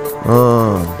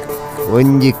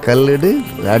ಒಂಜಿ ಕಲ್ಲಡು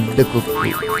ಅಡ್ಡ ಕುಕ್ಕು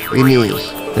ಫಿನಿಶ್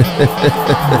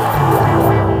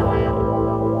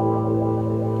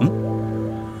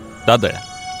ದಾದಯ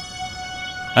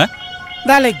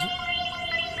ದಾಲೆಜ್ಜಿ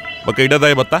ಬಕ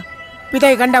ಇಡದಾಯ ಬತ್ತಾ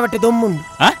ಪಿತಾಯಿ ಗಂಡ ಬಟ್ಟೆ ದೊಮ್ಮುಂಡು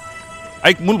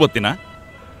ಐಕ್ ಮೂಲ್ ಬತ್ತಿನ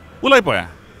ಉಲಾಯ್ಪೋಯ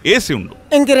ಏಸಿ ಉಂಡು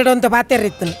ಎಂಕಿರೆಡು ಅಂತ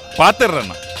ಪಾತೆರ್ರಿತ್ತನು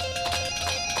ಪಾತೆರ್ರನ್ನ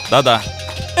ದಾದಾ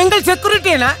ಎಂಗಲ್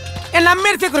ಸೆಕ್ಯೂರಿಟಿನಾ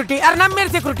ನಮ್ಮೇರ್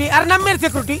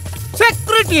ಸೆಕ್ಯೂರಿಟಿ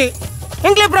ಸೆಕ್ಯೂರಿಟಿ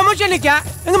ಎಂಗ್ಲೆ ಪ್ರಮೋಷನ್ ಇಜ್ಜಾ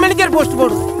ಎಂಗ ಮ್ಯಾನೇಜರ್ ಪೋಸ್ಟ್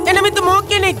ಬೋರ್ಡು ಎನ್ನ ಮಿತ್ತು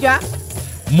ಮೋಕೆನ ಇಜ್ಜಾ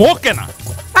ಮೋಕೆನಾ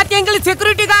ಅತ್ತೆ ಎಂಗಲ್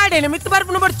ಸೆಕ್ಯೂರಿಟಿ ಗಾರ್ಡ್ ಏನ ಮಿತ್ತು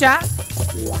ಬರ್ಪುನ ಬರ್ಚಾ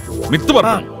ಮಿತ್ತು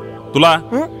ಬರ್ಪುನ ತುಲಾ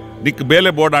ನಿಕ್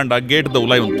ಬೇಲೆ ಬೋರ್ಡ್ ಅಂಡ ಗೇಟ್ ದ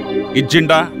ಉಲಾಯ್ ಉಂಟು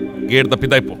ಇಜ್ಜಿಂಡ ಗೇಟ್ ದ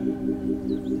ಪಿದಾಯ್ಪೋ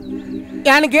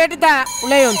ಯಾನ ಗೇಟ್ ದ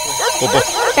ಉಲಾಯ್ ಉಂಟು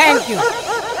ಥ್ಯಾಂಕ್ ಯು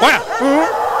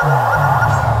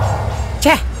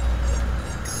ಛೇ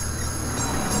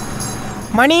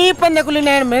ಮಣಿ ಪಂದಕುಲಿ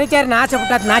ನಾನು ಮ್ಯಾನೇಜರ್ ಆಸೆ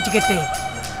ಪುಟ್ಟ ನಾಚಿಕೆತ್ತೆ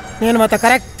నేను ಮತ್ತೆ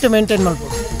ಕರೆಕ್ಟ್ ಮೇಂಟೈನ್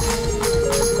ಮಾಡ್ಬೋದು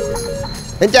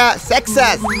ಎಂಚ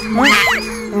ಸಕ್ಸಸ್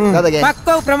ಪಕ್ಕ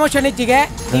ಪ್ರಮೋಷನ್ ಇಚ್ಚಿಗೆ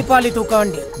ದೀಪಾವಳಿ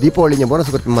ತೂಕಂಡಿ ದೀಪಾವಳಿ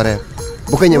ಬೋನಸ್ ಕೊಡ್ತೀನಿ ಮಾರೆ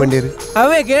ಬುಕಂಜ ಬಂಡೀರಿ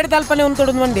ಅವೇ ಗೇಡ್ ತಲ್ಪನೆ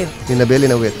ಉಂಟೊಡದು ಬಂಡೀರಿ ನಿನ್ನ ಬೇಲಿ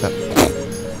ನಾವು ಎತ್ತ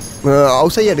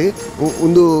ಔಸಯ್ಯಡು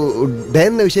ಒಂದು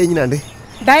ಡೈನ್ನ ವಿಷಯ ಇಂಜಿನಾಂಡಿ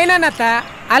ಡೈನತ್ತ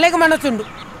ಅಲೆಗೆ ಮನಸ್ಸುಂಡು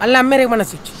ಅಲ್ಲ ಅಮ್ಮೇರಿಗೆ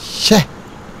ಮನಸ್ಸಿಚ್ಚು ಶೇ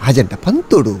ಅಜಂಟ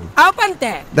ಪಂತೋಡು ಅವ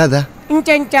ಪಂತೆ ದಾದಾ ಇಂಚ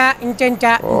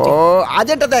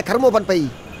ಅಜಂಟದ ಕರ್ಮ ಪನ್ಪೈ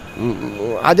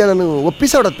ಅಜ ನಾನು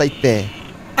ಒಪ್ಪಿಸೋಡತ್ತ ಇತ್ತೆ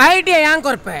ಐಡಿಯಾ ಯಾಂಗ್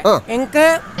ಕೊರ್ಪೆ ಎಂಕ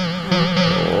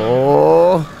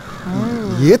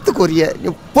ಏತು ಕೊರಿಯ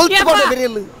ನೀವು ಪೊಲ್ತ್ಕೊಂಡು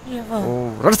ಬೆರೆಯಲ್ಲ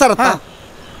ರಡ್ಸಾರತ್ತ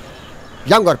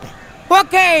ಯಾಂಗ್ ಕೊರ್ಪೆ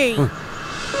ಓಕೆ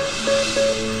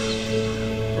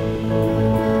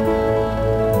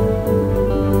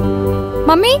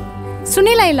ಮಮ್ಮಿ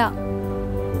ಸುನಿಲ ಇಲ್ಲ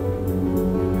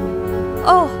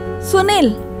ओह Sunil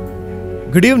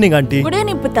good evening aunty good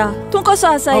evening पुता तू कसो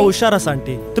आसा हुशार आसा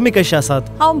आंटी तुम्ही कशी आसात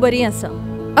हांव बरी आसा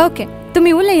ओके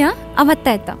तुम्ही उलया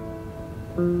आवत्ता येता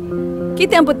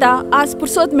कितें पुता आज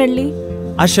पुरसोत मेळ्ळी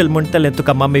आशेल म्हणटले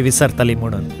तुका मम्मी विसरतली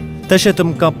म्हणून तशें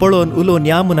तुमकां पळोवन उलोवन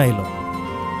या म्हूण आयलो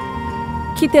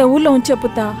कितें उलोवचें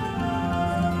पुता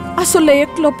आसुल्लो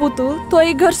एकलो पुतू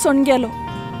तोय घर सोडून गेलो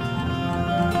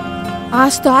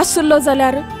आज तो आसुल्लो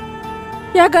जाल्यार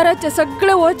ह्या घराचे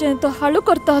सगळे वजें तो हाळू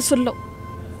करता आसलो.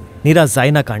 निरा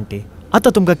जायना कांटी.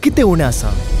 आतां तुमकां कितें उणें आसा?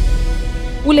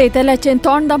 उलयतल्याचें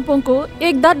तोंड दांपोवंक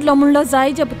एक दादलो म्हणलो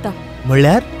जाय जेबता.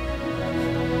 म्हणल्यार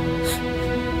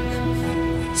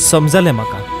समजलें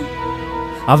म्हाका.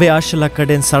 हांवें आशला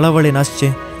कडेन सळावळेन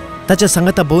आसचें, ताच्या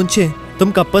सांगाता भोंवचें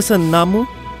तुमकां पसंद ना मू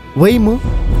वय मू?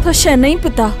 तशें न्हय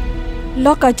पुता.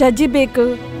 लोकांच्या जिबेक.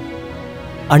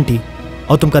 आंटी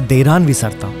हांव तुमकां धैर्यान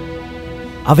विचारतां.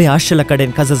 हांवें आशला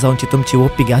कडेन काजार जावची तुमची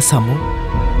ओप्पिगे आसा मू?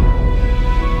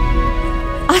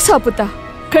 आसा पुता,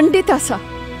 खंडीत आसा.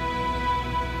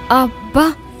 अब्बा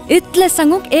इतलें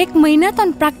सांगूक 1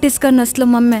 म्हयन्यांत प्रॅक्टीस करनासलो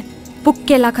मम्मे.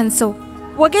 पुक्के लाखनसो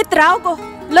वगेत राव गो.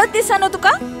 लज दिसा न्हू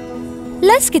तुका?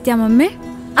 लस कित्या मम्मी?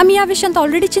 आमी ह्या विशयांत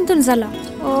ऑलरेडी चिंतून जाला.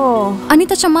 आनी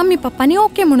ताच्या मम्मी पप्पानी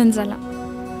ओके म्हणून जाला.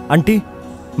 आंटी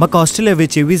म्हाका ऑस्ट्रेलिया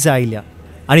वेची विजा आयल्या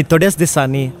आनी थोड्याच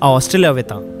दिसांनी हांव ऑस्ट्रेलिया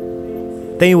वेतां.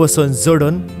 थंय वचून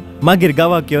जोडून मागीर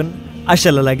गांवाक येवन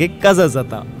आशला लागीं काजार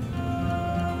जाता.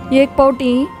 एक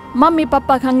पावटी मम्मी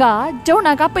पप्पाक हांगा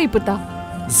जेवणाक आपय पुता.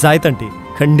 जायत आंटी,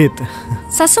 खंडीत.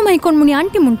 सासू माई कोण म्हणी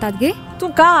आंटी म्हणटात गे? तूं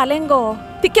का आलें गो?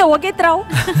 तिके वगेत राव.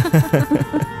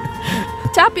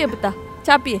 चा पिये पुता,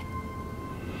 चा पिये.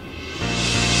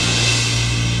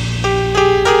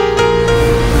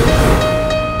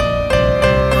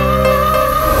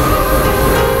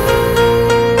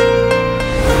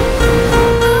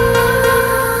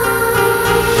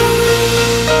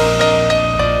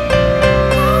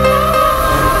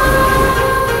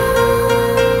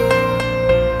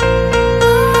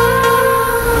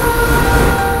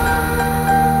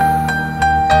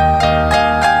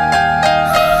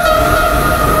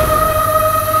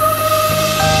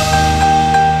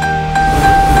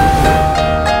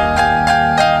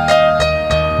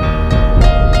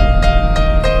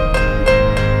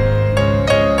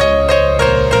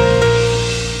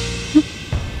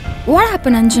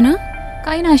 पण अंजना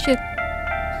काय ना अशें.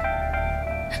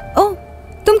 ओ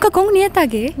तुमकां कोंकणी येता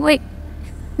गे? वय.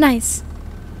 नायस.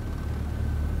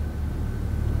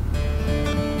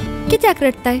 कित्याक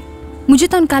रडताय? मुजे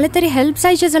तावन काले तरी हेल्प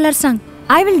जायचे जाल्यार सांग.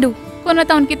 I will do. कोणा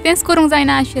तावन कितेंच करूंक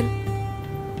जायना आशिल.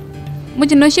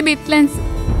 म्हजें नशीब इतलेंच.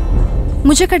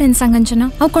 मुजे कडेन सांग अंजना.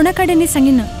 हांव कोणा कडेनय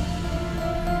सांगिना.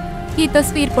 ही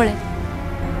तस्वीर पळय.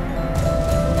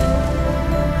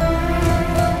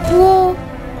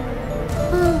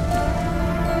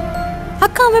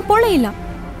 अक्का हांवें पळयला.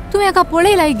 तूं हेका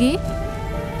पळयलाय गे?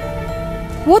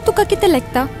 वो तुका कितें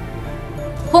लागता?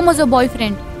 हो म्हजो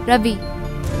बॉयफ्रेंड रवी.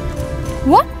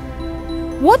 वॉट?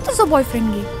 वो तुजो बॉयफ्रेंड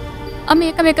गे? आमी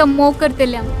एकामेकाक मोग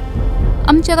करतल्या.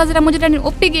 आमच्या काजराक म्हज्या डॅडीन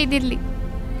ओप्पिगे दिल्ली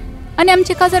आनी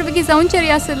आमचें काजार बेगीन जावचें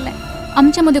आसलें.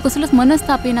 आमच्या मदें कसलोच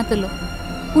मनस्ताप येनासलो.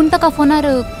 पूण ताका फोनार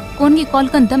कोणगी कॉल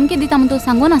करून धमकी दिता म्हूण तो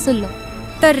सांगून आसलो.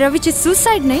 तर रवीची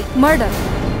सुसायड न्हय, मर्डर.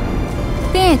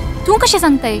 तें तूं कशें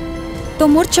सांगताय? तो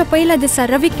मोर्चा पहिल्या दिसा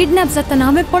रवी किडनॅप जाताना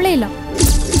हांवें पळयला.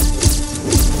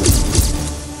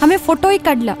 हांवें फोटोय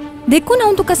काडला. देखून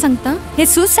हांव तुका सांगता, हे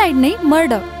सुसायड न्हय,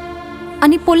 मर्डर.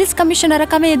 आनी पोलीस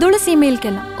कमिशनराक हांवें येदोळच ईमेल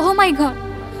केला. Oh my God.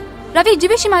 रवी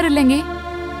जिवेशी मारलें गे?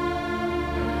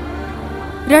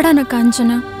 रडा नाका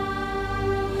अंजना.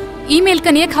 ईमेल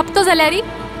कन एक हप्तो जाल्यार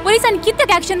पोलिसांनी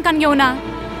कित्याक एक्शन कान घेवना?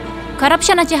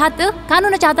 करप्शनाचे हात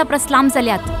कानुनाच्या हाता परस लांब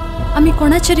जाल्यात. आमी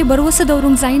कोणाचेरी भरवसो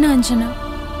दवरूंक जायना अंजना.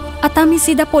 आता आमी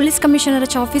सीधा पोलीस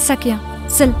कमिशनराच्या ऑफिसाक या.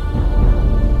 चल.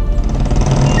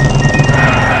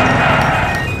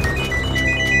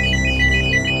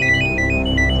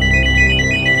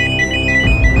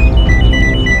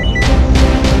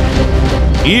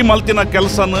 ಈ ಮಲ್ತಿನ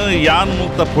ಕೆಲಸನ ಯಾನ್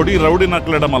ಮುಕ್ತ ಪೊಡಿ ರೌಡಿ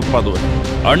ನಕ್ಲೆಡ ಮಲ್ಪದು.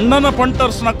 ಅಣ್ಣನ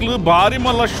ಪಂಟರ್ಸ್ ನಕ್ಲು ಭಾರಿ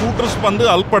ಮಲ್ಲ ಶೂಟರ್ಸ್ ಬಂದು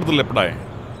ಅಲ್ಪಡ್ದಲೆಪ್ಪಡಾಯ್.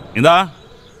 ಇಂದಾ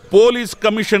పోలీస్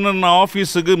కమిషనర్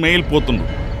ఆఫీసుకు మెయిల్ పోతుండు.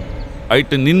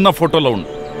 అయితే నిన్న ఫోటోలో ఉండు.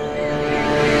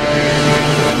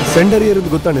 ಸೆಂಡರ್ ಇರೋದು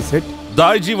ಗೊತ್ತಾನೆ set.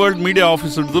 Daiji world media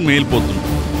office ಹಿಡಿದು ಮೇಲ್ పోతుండు.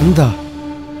 ಇಂದ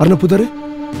ಅರ್ನ ಪುದರೆ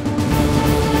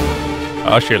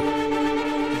ಆಶೇಲ್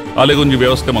ಅಲೆಗೊಂಜಿ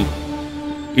ವ್ಯವಸ್ಥೆ ಮಲ್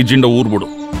ಇಜ್ಜಿಂಡ ಊರ್ ಬಿಡು.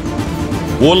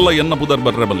 ಓಲ್ಲ ಎನ್ನ ಪುದರ್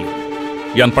ಬರ್ರೆ ಬಲ್ಲಿ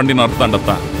ಯಾನ್ ಪಂಡಿನ ಅರ್ಥ ಅಂಡತ್ತ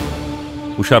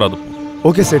ಹುಷಾರಾದು.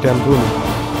 ಓಕೆ ಸೆಟ್ ಅನ್ಕೋ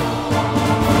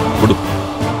ಬಿಡು.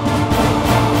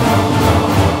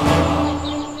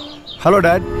 Hello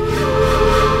dad.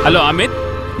 Hello Amit.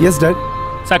 Yes dad.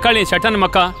 सकाळी शटान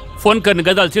म्हाका फोन करून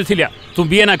गजाल चिरसिल्या. तूं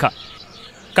भियेनाका.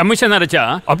 कमिशनराच्या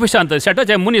ऑफिसांत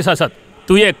शटाचे मनीस आसात.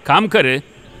 तूं एक काम कर,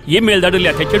 ईमेल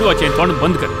धाडिल्ल्या त्या चेडवाचें तोंड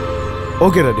बंद कर.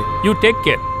 Okay daddy. You take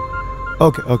care.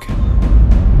 Okay okay.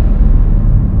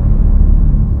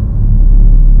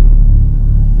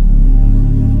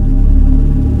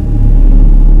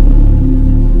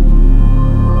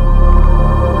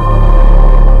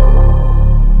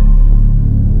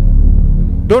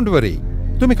 Don't worry,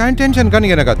 तुम्ही काय टेन्शन का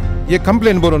नाही घेनाकात ये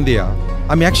कंप्लेन बरोवन दिया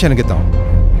आम्ही ॲक्शन घेता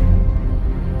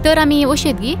तर आम्ही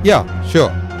ओशेत गी या sure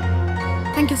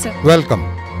thank you sir welcome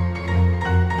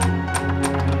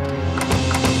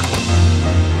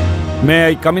May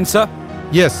I come in, sir?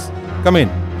 Yes, come in.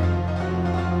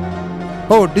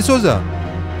 Oh, D'Souza,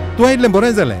 तू आयिल्ले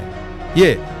बरें जालें. ये,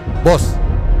 बॉस.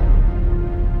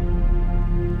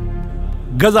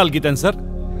 गजाल कितें, सर?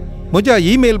 म्हज्या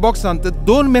ईमेल बॉक्सांत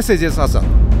 2 मेसेजेस आसात.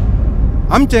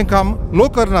 आमचें काम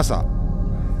लोकल आसा.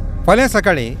 फाल्यां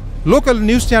सकाळीं लोकल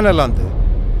न्यूज चॅनलांत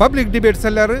पब्लीक डिबेट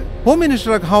जाल्यार होम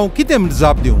मिनिस्टराक हांव कितें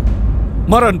जाप दिवं?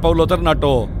 मरण पावलो तर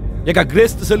नाटो एका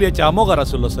ग्रेस्त चलयेच्या मोगार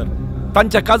आसलो, सर.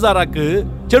 तांच्या काजाराक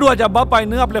चेडवाच्या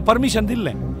बापायन आपलें परमिशन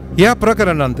दिल्लें. ह्या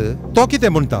प्रकरणांत तो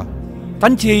कितें म्हणटा?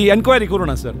 तांची एन्क्वायरी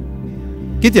करूना, सर.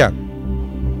 कित्याक?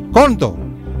 कोण तो?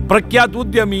 प्रख्यात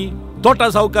उद्यमी तोटा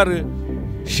सावकार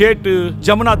शेट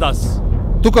जमुना दास.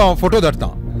 तुका हांव फोटो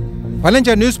धाडटां.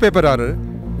 फाल्यांच्या न्यूज पेपरार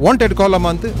वॉन्टेड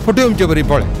कॉलमांत फोटो येवचे बरी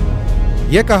पळय.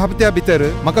 एका हप्त्या भितर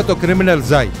म्हाका तो क्रिमिनल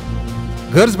जाय.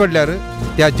 गरज पडल्यार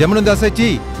त्या जमुना दासाची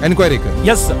एन्क्वायरी कर.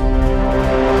 Yes, sir.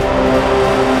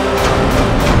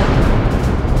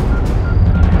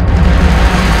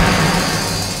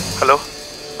 ಹಲೋ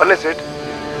ಅಲ್ಲೇ ಸೇಟ್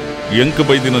ಎಂಕ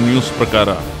ಬೈದಿನ ನ್ಯೂಸ್ ಪ್ರಕಾರ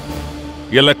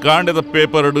ಎಲ್ಲ ಕಾಂಡದ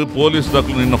ಪೇಪರ್ಡು ಪೊಲೀಸ್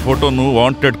ದಾಖಲು ನಿನ್ನ ಫೋಟೋನು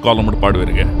ವಾಂಟೆಡ್ ಕಾಲಮ್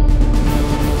ಪಾಡುವರಿಗೆ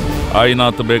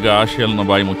ಆಯ್ನಾತ ಬೇಗ ಆಶೆಲ್ನ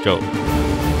ಬಾಯಿ ಮುಚ್ಚಾವು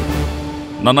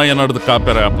ನನ್ನ ಏನಾಡ್ದು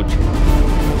ಕಾಪ್ಯಾರ ಆಪುಚ್ಚಿ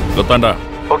ಗೊತ್ತಾಂಡ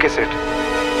ಓಕೆ ಸೇಟ್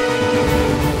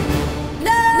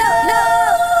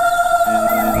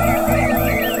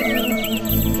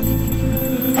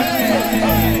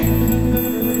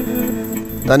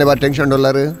दाने बार टेंशन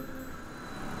डॉलर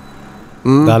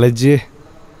दालेजी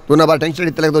तू ना बार टेंशन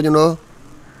इतले दो जुनो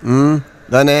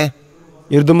दाने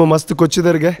इर्दुम मस्त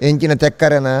ಕೊಚ್ಚಿದರ್ಗೆ ಎಂಚಿನ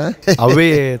ತೆಕ್ಕರೇನಾ ಅವೇ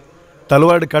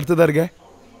ತಲವಾಡ ಕಟ್ತದರ್ಗೆ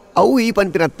ಅವು ಈ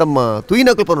ಪಂಪಿನ ತಮ್ಮ ತುಯಿ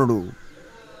ನಕಲ್ ಪನೋಡು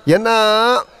ಎನ್ನ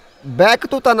ಬ್ಯಾಕ್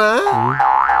ತೂತಾನ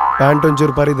ಪ್ಯಾಂಟ್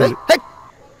ಒಂಚೂರು ಪರಿದೆ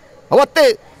ಅವತ್ತೆ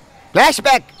ಫ್ಲಾಶ್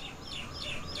ಬ್ಯಾಕ್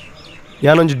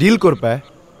ಯಾನೊಂಜಿ ಡೀಲ್ ಕೊರ್ಪೆ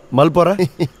ಮಲ್ಪೋರ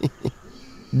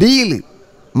ಡೀಲ್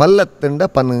ಮಲ್ಲತ್ತಂಡ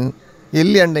ಪನ್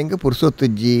ಎಲ್ಲಿ ಅಂಡೆಂಗೆ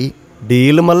ಪುರ್ಸೊತ್ತಜ್ಜಿ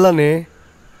ಡೀಲ್ ಮಲ್ಲನೆ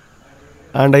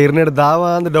ಅಂಡ ಇರ್ನೆಡ್ ದಾವ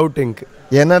ಅಂದ ಡೌಟಿಂಗ್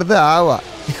ಏನರ್ದ ಆವ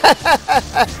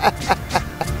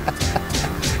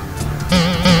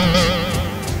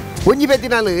ಒಂಜಿ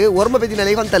ಬೆದ್ದಿನಾಲು ಒರ್ಮ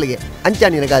ಬೆದ್ದಿನಾಲಿಗೆ ಹೊಂತಲಿಗೆ ಅಂಚ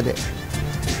ನಿನಗಾದೆ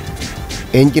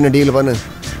ಎಂಚಿನ ಡೀಲ್ ಬನ್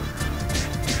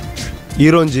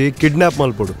ಈರೊಂಜಿ ಕಿಡ್ನಾಪ್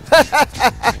ಮಲ್ಪೊಡು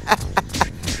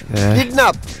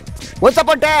ಕಿಡ್ನಾಪ್ ಒನ್ಸ್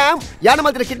ಅಪಾನ್ ಟೈಮ್ ಯಾನ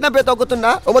ಮಾತ್ರ ಕಿಡ್ನಾಪ್ ಬೇತ ಗೊತ್ತುಂಡ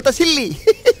ಒಮ್ಮತ್ತ ಸಿಲ್ಲಿ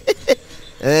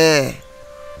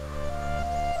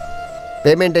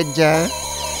ಪೇಮೆಂಟ್ ಎಂಚ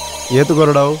ಏತು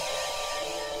ಕೊರಡಾವು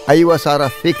 50,000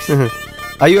 ಫಿಕ್ಸ್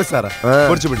 50,000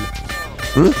 ಕೊಡ್ಚು ಬಿಡ್ಲಿ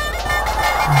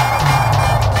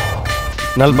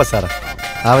 40,000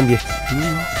 ಆವಂದಿ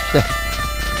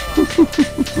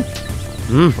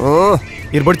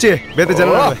ಇರ್ ಬಡ್ಚಿ ಬೇತೆ ಜನ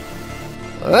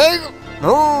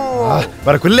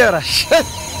ಬರ ಕುಲ್ಲೆ ಅವರ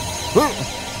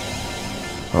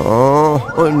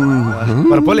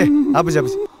ಬರ ಪೋಲೆ ಆಪುಜಿ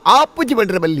ಆಪುಜಿ ಆಪುಜಿ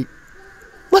ಬಂಡ್ರೆ ಬಲ್ಲಿ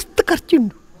ಮಸ್ತ್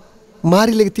ಖರ್ಚುಂಡು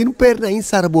ಮಾರಿಲೆಗೆ ತಿನ್ಪೇರ್ನ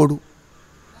 5,000 ಬೋಡು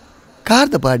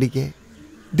ಕಾರ್ದ ಬಾಡಿಗೆ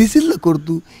ಡಿಸಿಲ್ಲ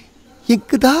ಕೊಡ್ದು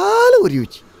ಎಂಕದಾಲ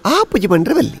ಉರಿಯುಚಿ ಆಪುಜಿ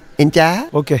ಬಂಡ್ರೆ ಬಲ್ಲಿ ಎಂಚಾ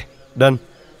okay done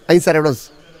 5,000 advance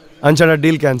ಅಂಚನ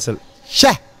deal cancel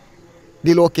ಶೇ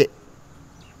ಡೀಲ್ ಓಕೆ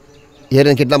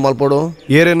ಏರೇನು ಕಿಡ್ನಾಪ್ ಮಲ್ಪೋಡು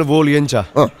ಏರೇನು ಬೋಲ್ ಎಂಚ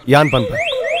ಯಾನ್ ಪನ್ಪ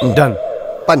ಡನ್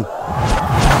ಪನ್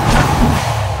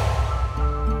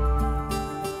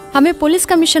हमें पुलिस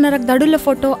कमिशनराक धाडुल्लो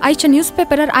फोटो आयच्या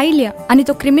न्यूजपेपरार आयल्या आनी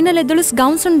तो क्रिमिनल येदुळूच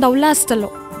गांवसून दवला आसतलो.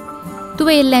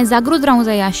 तुवें इल्लें जागृत रावंक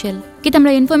जाय आशेल कित्याक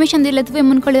म्हळ्यार इन्फॉर्मेशन दिलें तुवें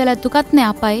म्हूण कळ्ळें जाल्यार तुकाच न्ही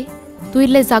आपाय. तूं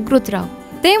इल्लें जागृत राव.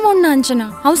 तें म्हूण ना अंजना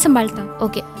हांव सांबाळटां.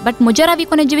 ओके बट म्हज्या रावी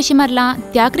कोणे जी विशीं मारला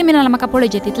त्या क्रिमिनला म्हाका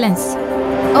पळोवचें तितलेंच.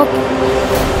 ओके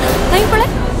थंय पळय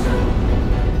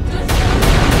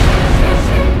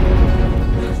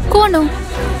कोण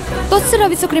तोच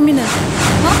रवीचो क्रिमिनल.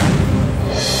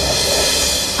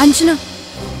 अंजना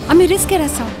आमी रिस्केर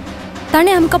आसा.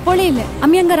 ताणें आमकां पळयलें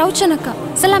आमी हांगा रावचे नाका.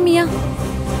 चल आमी या.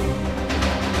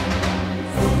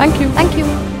 Thank you thank you.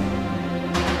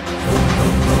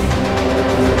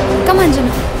 कम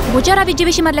अंजना म्हज्या रावी जी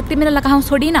विशीं मारल्या क्रिमिनलाक हांव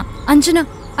सोडिना. अंजना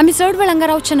आमी चड वेळ हांगा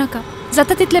रावचे नाका.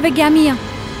 जाता तितले बेगी आमी या.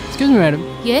 Excuse me, madam.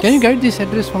 Yes? Can you guide this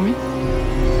address for me?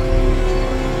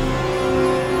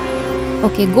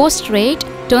 Okay, go straight,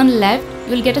 turn left,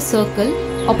 you will get a circle.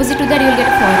 Opposite to that, you will get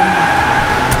a forum.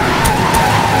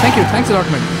 Thank you. Thanks a lot,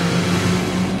 madam.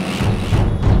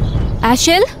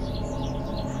 Ashil?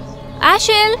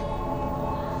 Ashil?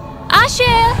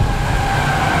 Ashil?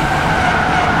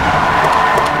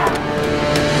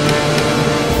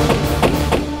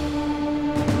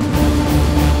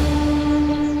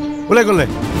 Kolle Kolle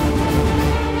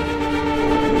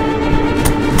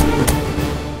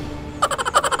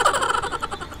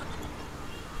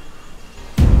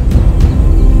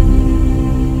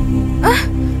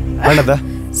ಅಣ್ಣದ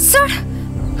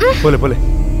ಪೋಲೆ ಪೋಲೆ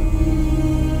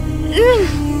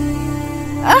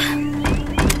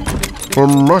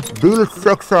Deal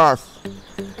success.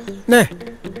 Ne,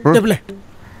 double.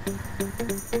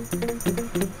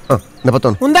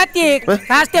 Dapaton. Undati,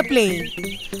 cast a play.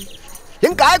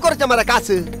 Yang kaya korcha mara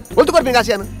kasu. Untuk korping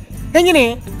kasihan. Engine,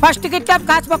 first ticket up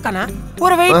cast bakana.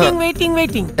 Pura waiting.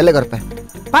 Elle korpe.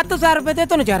 10,000 rupees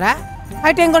deto no jara.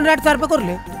 I think 100,000 rupees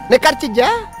korle. Ne karchija?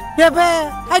 Yeah,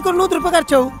 I could 100 rupees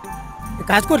karcho.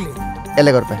 Cast korle.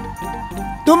 Elle korpe.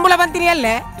 Tumbula bantini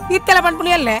elle. Itela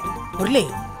bantuni elle. Korle.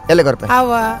 Elle korpe.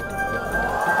 Awa.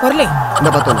 Korle.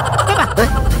 Dapaton.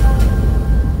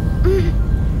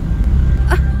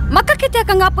 मक्का किती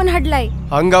कंगापन हडलाय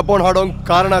हंगापन हाडोंग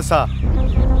कारण असा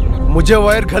मुझे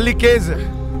wire घल्ली cage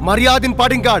मर्यादिन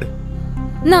पाटिंग card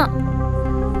ना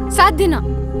साध्य ना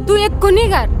तू एक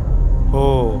गुन्हेगार हो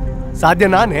साध्य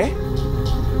नाने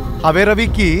हवे रवि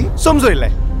की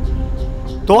समजोयलाय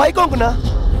तो ऐकोंक ना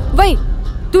वय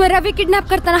तू रवि किडनॅप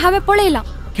करताना हवे पळेला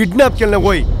किडनॅप केलं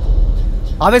वय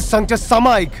हवे सांगच्या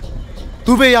समाईक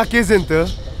तुवे या केजेंत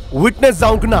विटनेस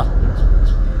जाऊंक ना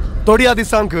थोडी आधी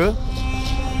सांग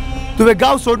तुवे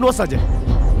गाव सोडून वसाजे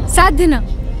साध्य ना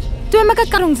तुवे मका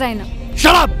करूंक जायना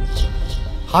शट अप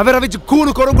हावे रवीची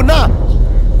खून करूंक ना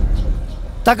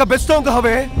ताका बेस्तोंक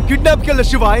हवे किडनॅप केल्या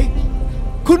शिवाय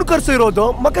खून करसो इरोदो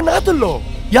मका नातुल्लो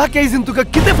या केजीन तुका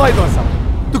किती फायदो आसा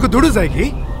तुका दुडू जाय की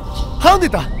हांव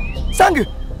दिता सांग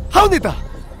हांव दिता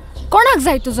कोणाक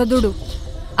जाय तुजो दुडू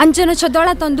अंजनाच्या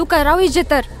दोळ्यांतून दुका रावीजे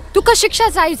तर तुका शिक्षा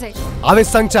जाय जाय हावे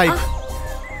सांगच्या ऐक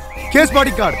केस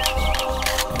पाटी काढ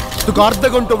तुका अर्ध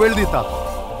घंटो वेळ दिता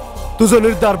तुझो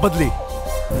निर्धार बदली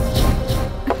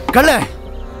कळ्ळें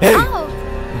हे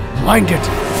माइंड इट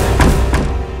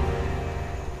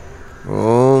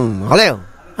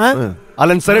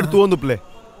ಅಲ್ಲನ್ ಸೈಡ್ ತೂ ಒಂದು ಪ್ಲೇ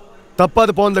ತಪ್ಪಾದ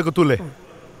ಪೋಂದಕ ತೂಲೆ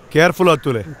ಕೇರ್ಫುಲ್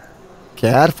ಆತುಲೆ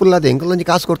ಕೇರ್ಫುಲ್ ಅದ ಎಂಕಲೊಂಜಿ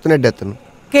ಕಾಸು ಕೊಡ್ತಾನೆ ಅಡ್ಡತ್ತನು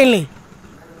ಕೇಳಿ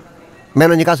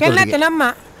ಮೇನೊಂಜಿ ಕಾಸು ಕೊಡ್ಲಿ ಕೆಲ್ಲತ್ತೆ ನಮ್ಮ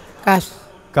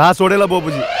ಕಾಸು ಒಡೆಲ್ಲ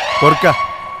ಬೋಬುಜಿ ಕೊರ್ಕ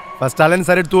ಫಸ್ಟ್ ಅಲ್ಲನ್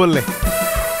ಸೈಡ್ ತೂ ಅಲ್ಲೇ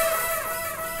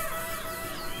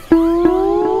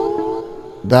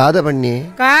ದಾದ ಬನ್ನಿ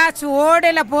ಕಾಸು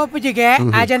ಓಡೆಲ್ಲ ಪೋಪುಜಿಗೆ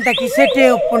ಅಜಂತ ಕಿಸೆಟ್ಟೆ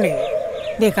ಒಪ್ಪುಂಡೆ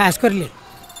ದೇ ಕಾಸು ಕೊರ್ಲಿ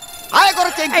ಆಯ್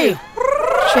ಕೊರಚೆ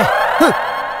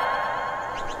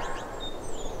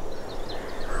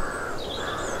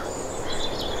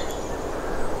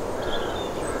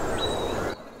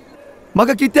मग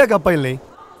कित्याक आपयले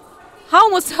हांव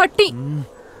मस्त हट्टी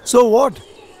सो व्हॉट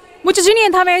मुझे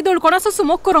जिणेंत हांवें येदोळ कोणाचो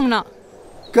मोग करूंक ना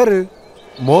कर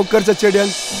मोग करच्या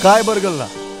चेड्यांक काय बरगल्ला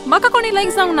म्हाका कोणी लायक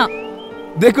जावंक ना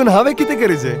देखून हांवें कितें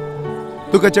करीचे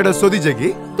तुका चेडा सोदीचे की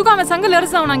तुका हांवें सांगल्यार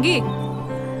जावना गी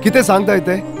कितें सांगता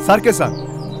ते सारकें सांग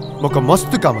म्हाका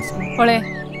मस्त काम आसा पळय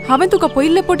हांवें तुका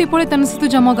पयले पोटी पळयतना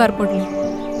तुज्या मोगार पडलें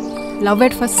लव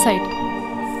एट फर्स्ट सायट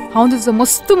हांव तुजो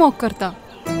मस्त मोग करता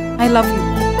आय लव यू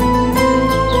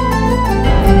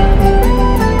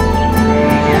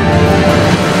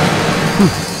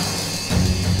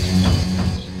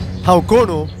हांव कोण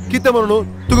कितें म्हणून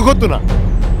तुका गोत्तू ना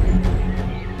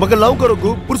म्हाका लव करूंक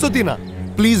पुरसोती ना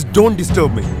please don't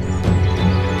disturb me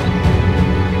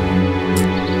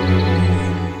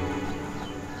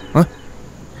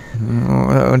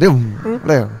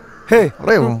hey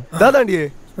दादांडिये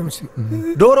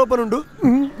door open ಉಂಡು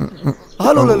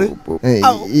ಹಾಲು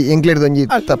ಎಂಕ್ಲೇಡ್ದೊಂಜಿ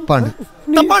ತಪ್ಪಾಂಡು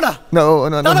ತಪ್ಪಾಂಡ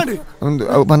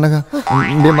ಒಂದು ಬಂದಾಗ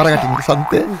ಮರ ಕಟ್ಟಿ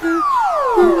ಸಂತೆ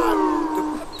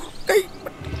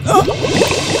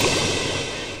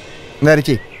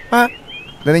ನರಿಚಿ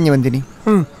ನನಂಜಿ ಬಂತೀನಿ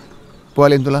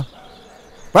ಪೋಲೆಂತುಲ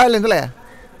ಪಾಲೆಂತುಲ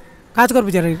ಕಾಸು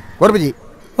ಕೊರ್ಬಿಜಿ ಕೊರ್ಬಿಜಿ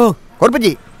ಓ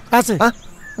ಕೊರ್ಬಿಜಿ ಕಾಸು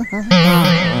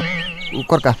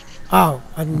ಕೊರ್ಕ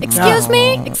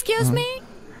एक्सक्यूज मी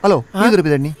हॅलो किती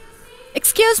रुपये दंडी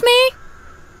एक्सक्यूज मी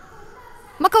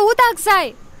म्हाका उदक जाय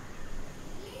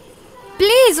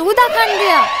प्लीज उदक हाड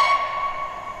दिया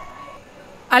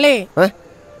अले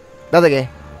दादागे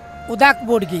उदक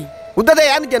ಬೋಡ್ಗಿ ಉದ್ದದೆ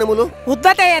ಯಾನಿಕೆ ನಮೂಲು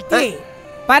ಉದ್ದತೆ ಎತ್ತಿ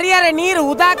ಪರಿಯರ ನೀರು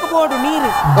ಉದಕ ಬೋಡು ನೀರು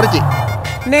ಕೊರಚಿ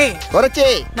ನೇ ಕೊರಚಿ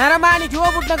ನರಮಾನಿ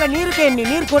ಜೋಬುಟ್ನಾಗ ನೀರು ಕೇನಿ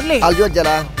ನೀರು ಕೊಡ್ಲಿ ಅಲ್ಲಿ ಜೋಜ್ಜಲ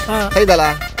ಸೈದಲ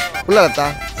ಉಳ್ಳರತ್ತ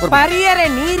ಪರಿಯರ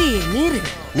ನೀರಿ ನೀರು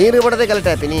ನೀರು ಬಡದೆ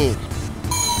ಕಲೆಕ್ಟಾಪಿನಿ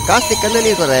ಕಾಸ್ತಿ ಕನ್ನ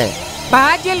ನೀರು ಕೊರೆ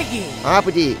ಬಾಜಲ್ಗಿ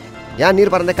ಆಪುಜಿ ಯಾ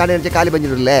ನೀರು ಪರಂದೆ ಕಾಣೆ ಅಂಚೆ ಕಾಲಿ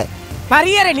ಬಂಜಿರುಲ್ಲೆ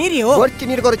ಪರಿಯರ ನೀರಿ ಕೊರ್ಚಿ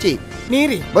ನೀರು ಕೊರಚಿ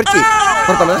ನೀರಿ ಬರ್ಚಿ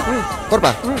ಕೊರ್ಪನ ಕೊರ್ಪ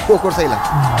ಕೋ ಕೊರ್ಸ ಇಲ್ಲ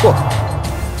ಕೋ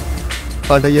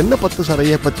ಅಡ ಎನ್ನ ಪತ್ತು ಸರ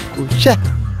ಏ ಪತ್ತು ಶೇ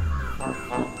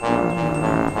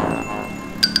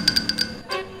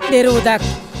ದೇರು ಉದಾಕ್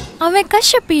अवे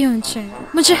कशे पिऊचे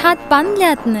मुझे हाथ बांध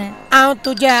लियात ने आव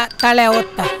तुझ्या तळ्या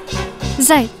ओतता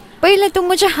जाय पहिले तू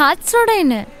मुझे हात सोडाय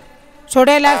ने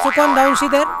सोडायला कोण धावशी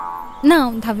तर ना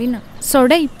धावी ना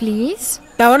सोडाय प्लीज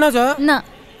धावना जो ना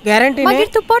गॅरंटी मगर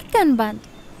तू पडत्यान बांध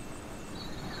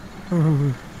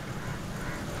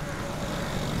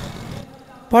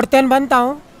पडत्यान बांधता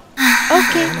हूं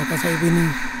ओके कसं भी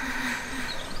नहीं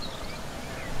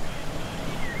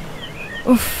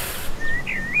उफ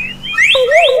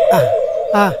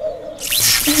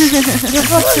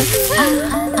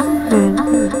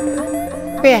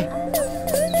पे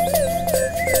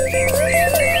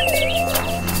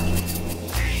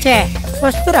ಛೇ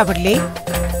ವಸ್ತು ರಾಬಡ್ಲಿ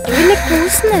ಇಲ್ಲಿ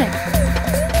ಕೂಸ್ನೆ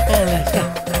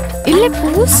ಇಲ್ಲಿ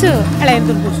ಕೂಸು ಅಳೆ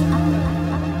ಎಂದು ಕೂಸು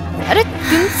अरे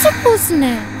तिनसे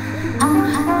पूछने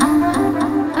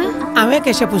आवे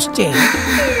कैसे पूछते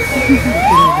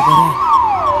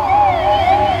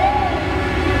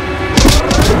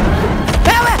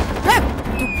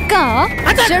तुका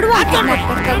चढवा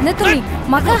करने तुम्ही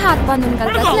मका हात बांधून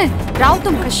घालतात ने राव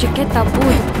तुमका शिकेता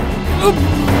बोल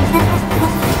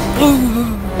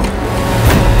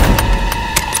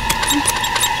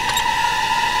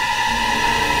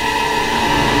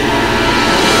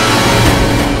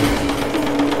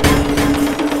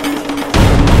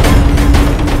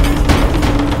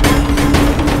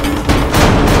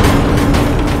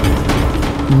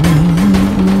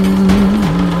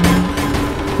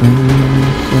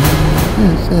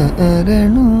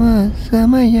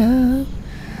ಸಮಯ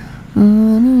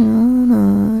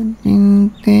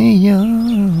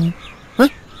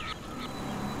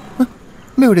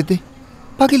ಮೇವಡೈತೆ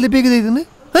ಪಾಕಿಲ್ದೆ ಬೇಗದೆ ಇದನ್ನು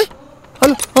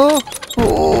ಅಲ್ಲ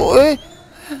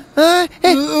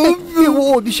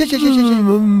ಓ ದಿಶ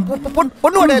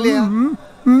പൊണ്ണു ഓടയല്ലേ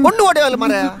പൊണ്ണു ഓടയല്ല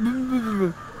മാറയാ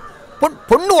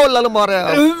പൊണ്ണു ഓടല്ല മാറയാ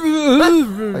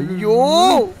അയ്യോ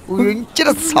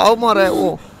ഇച്ചിരി സാവ് മാറയാ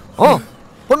ഓ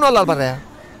പൊണ്ണു ഓടല്ല മാറയാ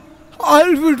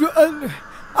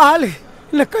ಆಳಿ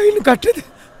ಇಲ್ಲ ಕೈನು ಕಟ್ಟಿದೆ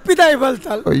ಪಿದಾಯಿ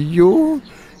ಬಲ್ತಾಲ್ ಅಯ್ಯೋ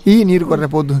ಈ ನೀರು ಕೊರ್ರೆ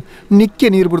ಪೋದು ನಿಕ್ಕೆ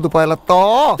ನೀರು ಬಿಡ್ದು ಪಾಯಲತ್ತೋ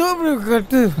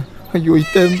ಕಟ್ಟು ಅಯ್ಯೋ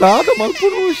ಇತ್ತೆಂದಾದ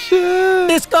ಮಲ್ಪುರು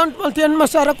ಡಿಸ್ಕೌಂಟ್ ಮಲ್ತಿಯನ್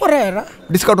ಮಸಾರ ಕೊರೆಯರ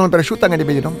ಡಿಸ್ಕೌಂಟ್ ಮಲ್ಪರ ಶೂತ್ ಅಂಗಡಿ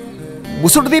ಬೇಜಿನ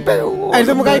ಮುಸುಡು ದೀಪ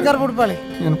ಐದು ಮುಗಾಯಿ ಕರ್ ಬಿಡ್ಪಾಳೆ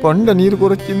నేను పండ నీరు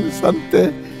కొరచింది సంతే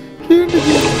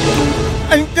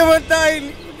ಅಂತೆ ಬರ್ತಾಯಿ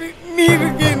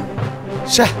ನೀರಿಗೆ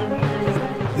ಶೇ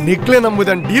ನಿಕ್ಲೆ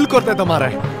ನಮ್ಮದನ್ ಡೀಲ್ ಕೊಡ್ತೈತ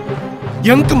ಮಾರೆ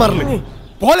ಎಂತ ಮರ್ಲಿ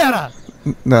ಪೋಲ್ಯಾರ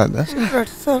ದಾದಾ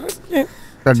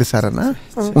ರಡ್ಡು ಸಾರನಾ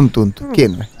ಉಂತು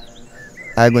ಕೇನ್ವೆ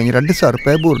ಆಗೊಂಜಿ 2,000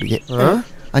 ರೂಪಾಯಿ ಬೋರ್ಡ್ಗೆ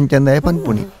ಅಂಚಂದ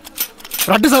ಪನ್ಪುಣಿ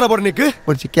 2,000 ಬರ್ನಿಕ್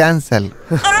ಒರ್ಚಿ ಕ್ಯಾನ್ಸಲ್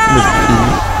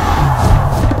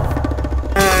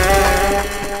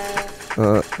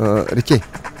ರಿಚೆ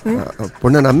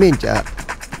ಪೊಣ್ಣ ಅಮ್ಮೆ ಇಂಚ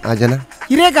ಆ ಜನ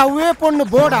ಇರೇಗ ಅವೇ ಪೊಣ್ಣು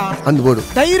ಬೋಡ ಅಂದು ಬೋಡು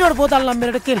ಧೈರ್ಯ ಬೋದಲ್ಲ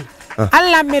ನಮ್ಮೆರಡು ಕೇಳಿ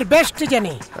ಅಲ್ಲ ನಮ್ಮೆರ್ ಬೆಸ್ಟ್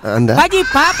ಜನೆ ಅಂದ ಬಾಜಿ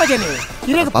ಪಾಪ ಜನೆ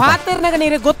ಇರೇಗ ಪಾತರ್ನಾಗ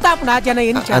ನೀರೆ ಗೊತ್ತಾಪುಣ ಆ ಜನ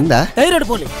ಎಂಚ ಅಂದ ಧೈರ್ಯ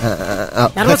ಬೋಲಿ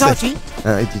ನರ್ವಸ್ ಆಚಿ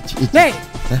ಲೇ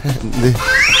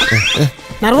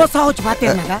ನರ್ವಸ್ ಆಚಿ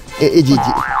ಪಾತರ್ನಾಗ ಜಿ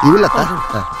ಇವಿಲ್ಲತ್ತ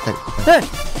ಸರಿ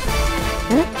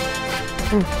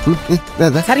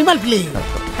ಸರಿ ಮಲ್ ಪ್ಲೀ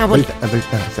ಸರಿ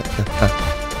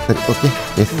ಓಕೆ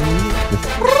ಎಸ್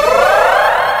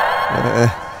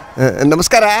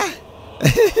ನಮಸ್ಕಾರ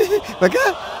ಮಗ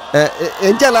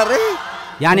ಎಂಚಲ್ಲಾರಿ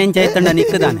ಯಾನ್ ಎಂಚ ಎತ್ತಂಡ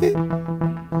ನಿಕ್ಕದಾನೆ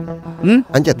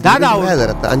ಅಂಚ ದಾದಾ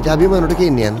ಅದರತ್ತ ಅಂಚ ಅಭಿಮಾನ ಹುಡುಗಿ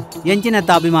ಇನ್ನೇನು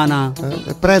ಎಂಚಿನೆತ್ತ ಅಭಿಮಾನ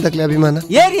ಪ್ರಾಯದಕ್ಲೆ ಅಭಿಮಾನ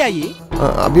ಏರಿಯಾಯಿ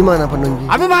ಅಭಿಮಾನ ಪನ್ನೊಂಜಿ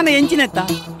ಅಭಿಮಾನ ಎಂಚಿನೆತ್ತ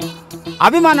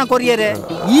ಅಭಿಮಾನ ಕೊರಿಯರೆ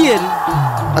ಈ ಏರಿ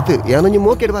ಅತು ಯಾನೊಂಜಿ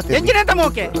ಮೋಕೆಡ್ ಬಾತಿ ಎಂಚಿನೆತ್ತ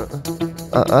ಮೋಕೆ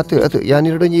ಅತು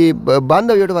ಯಾನಿರಡೊಂಜಿ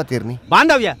ಬಾಂಧವ್ಯ ಬಾತಿರ್ನಿ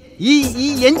ಬಾಂಧವ್ಯ ಈ ಈ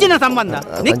ಎಂಚಿನ ಸಂಬಂಧ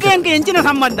ನಿಕ್ಕ ಎಂಕ ಎಂಚಿನ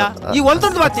ಸಂಬಂಧ ಈ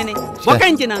ಒಲ್ತದ್ದು ಬಾತೇನೆ ಒಕ್ಕ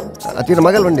ಎಂಚಿನ ಅತಿನ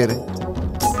ಮಗಲ್ ಬಂಡೇರಿ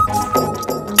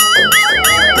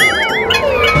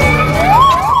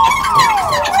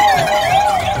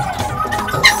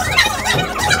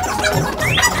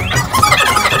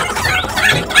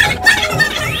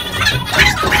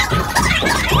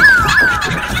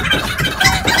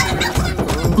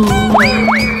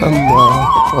ಅಮ್ಮ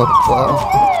ಅಪ್ಪ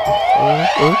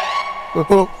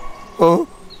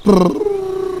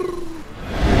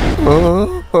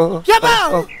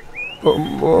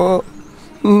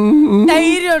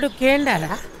ಧೈರ್ಯೋಡು ಕೇಂಡಾಲ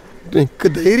ನಿಕ್ಕ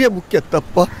ಧೈರ್ಯ ಮುಖ್ಯ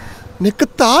ತಪ್ಪ ನಿಕ್ಕ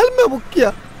ತಾಳ್ಮೆ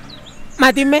ಮುಖ್ಯ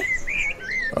ಮದಿಮೆ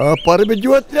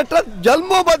ಪರಮಿಜುವತ್ರ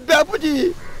ಜನ್ಮ ಬದ್ದೆ ಅಪ್ಪುಜಿ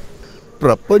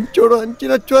ಪ್ರಪಂಚೋಡು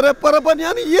ಅಂಚಿನ ಚೊರೆ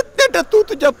ಪರಬನ್ಯಾನ ಎತ್ತೆಟ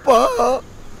ತೂತು ಜಪ್ಪ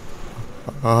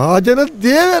ಆ ಜನ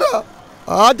ದೇವರ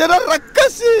ಆ ಜನ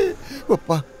ರಕ್ಕಸಿ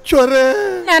ಒಪ್ಪ ಚೊರೆ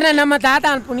ಯಾರ ನಮ್ಮ ದಾದ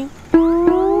ಅನ್ಪುಣಿ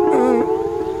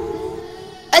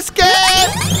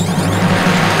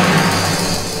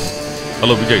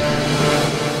ಹಲೋ ವಿಜಯ್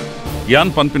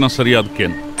ಯಾನ್ ಪನ್ಪಿನ ಸರಿಯಾದ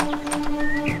ಕೇನ್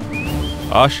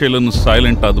ಆಶೆಲನ್ನು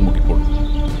ಸೈಲೆಂಟ್ ಆದ ಮುಗಿಕೊಡು.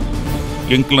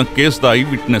 ಎಂಕ್ಲ ಕೇಸ್ದ ಐ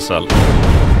ವಿಟ್ನೆಸ್ ಅಲ್ಲ,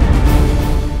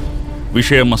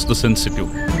 ವಿಷಯ ಮಸ್ತ್ ಸೆನ್ಸಿಟಿವ್,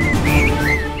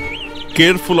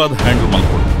 ಕೇರ್ಫುಲ್ ಆದ ಹ್ಯಾಂಡಲ್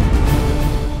ಮಾಡ್ಕೊಡು.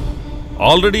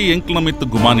 ಆಲ್ರೆಡಿ ಎಂಕ್ಲ ಮಿತ್ತು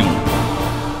ಗುಮಾನಿ ಉಂಟು,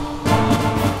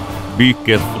 ಬಿ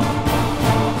ಕೇರ್ಫುಲ್.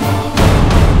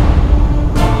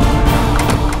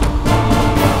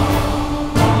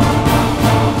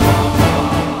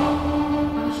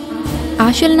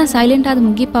 ಆಶಲ್ನ ಸೈಲೆಂಟ್ ಆದ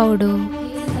ಮುಗಿಪಾವಡು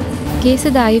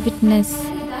ಕೇಸದ eye witness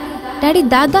daddy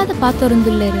ದಾದಾದ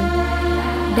ಪಾತೋರಂದುಲ್ಲೇರು.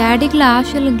 ಡ್ಯಾಡಿಗ್ಲ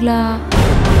ಆಶಲ್ಗ್ಲ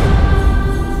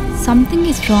something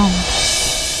is wrong.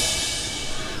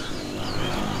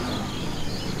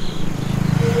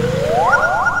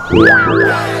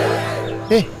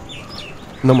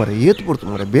 ನಮ್ಮರೆ ಏತ್ ಕೊಡ್ತು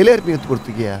ಮರೆ ಬೇಲೆ ಏತ್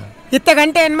ಕೊಡ್ತಿದ್ಯಾ ಇತ್ತ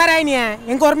ಗಂಟೆ ಎನ್ಮರಾಯ್ನಿಯ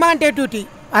ಎಂಕ ಒರ್ಮ ಗಂಟೆ ಡ್ಯೂಟಿ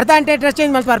ಅರ್ಧ ಗಂಟೆ ಡ್ರೆಸ್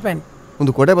ಚೇಂಜ್ ಮಾಡಿ ಪಾರ್ಪೇನ್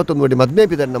ಒಂದು ಕೊಡೆ ಬತ್ತೊಂದು ನೋಡಿ ಮದ್ಮೆ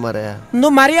ಬಿದ್ದಣ್ಣ ಮಾರೆ ನು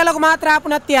ಮರಿಯಲಗ ಮಾತ್ರ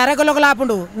ಆಪುನತ್ತಿ ಅರಗಲೊಗಲ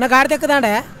ಆಪುಂಡು ನ ಗಾಡಿ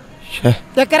ತೆಕ್ಕದಾಂಡೆ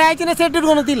ತೆಕ್ಕರೆ ಆಯ್ಚಿನ ಸೆಟ್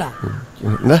ಇಟ್ಕೊಳತಿಲ್ಲ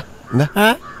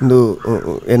ಒಂದು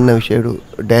ಎನ್ನ ವಿಷಯ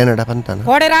ಡಯನಡ ಪಂತಾನ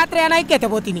ಕೋಡೆ ರಾತ್ರಿ ಏನೈಕೆತೆ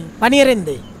ಬೋತೀನಿ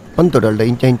ಪನೀರೆಂದೆ ಪಂತೊಡಲ್ಡ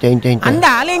ಇಂಚ ಇಂಚ ಇಂಚ ಇಂಚ ಅಂದ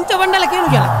ಅಲೆ ಇಂಚ ಬಂಡಲ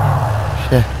ಕೇಳುಜಲ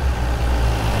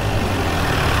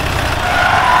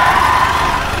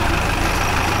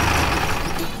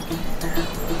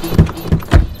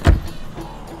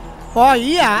ಓ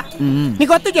ಈಯ ನೀ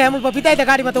ಗೊತ್ತಿಗೆ ಮುಲ್ಪ ಪಿತಾಯ್ತ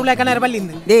ಗಾಡಿ ಮತ್ತೆ ಉಳ್ಳ ಕಣರ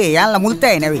ಬಲ್ಲಿಂದ ದೇ ಎಲ್ಲ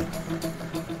ಮುಲ್ತಾಯ ನವಿ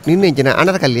ನಿನ್ನೆ ಇಂಚಿನ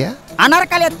ಅನರಕಲ್ಯ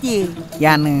ಅನರಕಲ್ಯ ಅತ್ತಿ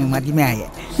ಯಾನ್ ಮದ್ಮೆ ಆಯ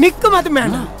ನಿಕ್ಕು ಮದ್ಮೆ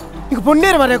ಅಣ್ಣ ಈಗ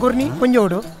ಪುಣ್ಯರ ಮರೆ ಕುರ್ನಿ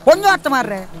ಪುಂಜೋಡು ಪುಂಜ ಅರ್ಥ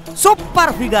ಮಾರ್ರೆ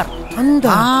ಸೂಪರ್ ಫಿಗರ್ ಅಂದ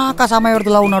ಆಕ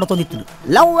ಸಮಯದ love ನಡತೊಂದಿತ್ತು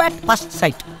love at first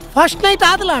sight first night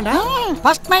ಆದಲ್ಲ ಅಣ್ಣ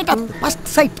ಫಸ್ಟ್ ನೈಟ್ ಅತ್ ಫಸ್ಟ್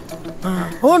ಸೈಟ್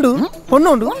ಉಂಡು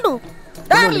ಪೊಣ್ಣುಂಡು ಉಂಡು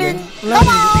ಡಾರ್ಲಿಂಗ್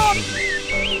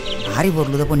ಭಾರಿ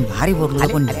ಬರ್ಲುದ ಪೊನ್ ಭಾರಿ ಬರ್ಲುದ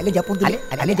ಪೊನ್ ಅಲೆ ಜಪುಂದುಲೆ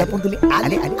ಅಲೆ ಜಪುಂದುಲೆ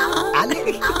ಅಲೆ ಅಲೆ ಅಲೆ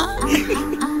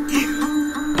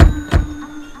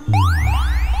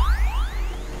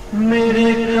मेरे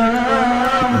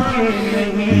काम के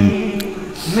नहीं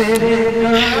मेरे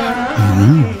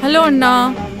ಹಲೋ ಅಣ್ಣ.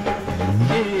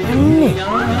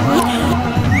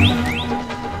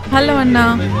 ಹಲೋ ಅಣ್ಣ.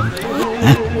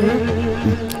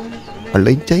 ಅಲ್ಲ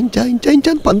ಇಂಚ ಇಂಚ ಇಂಚ ಇಂಚ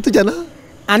ಪಂತು ಜನ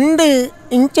ಅಂದು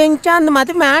ಇಂಚ ಇಂಚ ಅಂದ್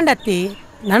ಮದ್ಮೆ ಆಂಡತ್ತಿ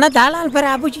ನನ್ನ ದಾಳಾಲ್ ಪರ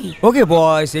ಆಬುಜಿ okay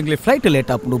boys English flight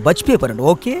late ಆಪುಂಡು Buch paper and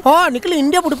okay O ನಿಕಲಿ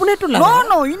India ಬುಡುಪುನೆಟ್ಟುಲ್ಲ no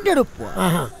no India ಡುಪ್ಪು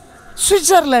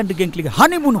Switzerland ಗೆಂಕ್ಲಿಗೆ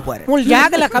honeymoon Pare ಮುಲ್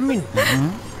ಜಾಗಲ ಕಮ್ಮಿ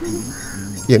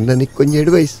ಎನ್ನ ನಿಕ್ಕೊಂಜ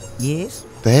ಅಡ್ವೈಸ್ ಎಸ್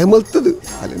ದಯಮಲ್ತದು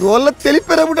ಅಲ್ಲಿ ಒಲ್ಲ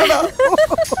ತೆಲಿಪೆರ ಬಿಡಡ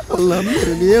ಅಲ್ಲ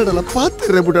ಅಮ್ಮರೆ ನೀಡಲ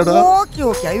ಪಾತ್ರೆ ಬಿಡಡ okay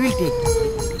okay I will take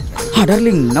ಹಾ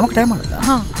ಡಾರ್ಲಿಂಗ್ ನಮಕ್ ಟೈಮ್ ಆಗುತ್ತಾ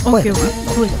ಹಾ ಓಕೆ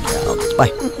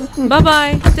ಬಾಯ್ ಬಾಯ್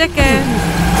ಬಾಯ್ ಟೇಕ್ ಕೇರ್.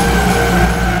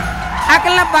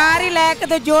 ಅಕಲ್ಲ ಬಾರಿ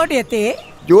ಲೇಕದ ಜೋಡಿ ಅತಿ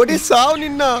ಜೋಡಿ ಸಾವು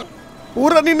ನಿನ್ನ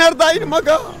ಪೂರ ನಿನ್ನರ್ದಾಯಿನ ಮಗ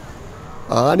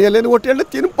ಆನೆಯಲ್ಲೇನು ಹೊಟ್ಟೆಲ್ಲ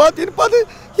ತಿನ್ಪಾದ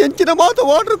ಹೆಂಚಿನ ಮಾತು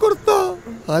ಆರ್ಡರ್ ಕೊಡ್ತಾ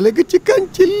ಅಲೆಗೆ ಚಿಕನ್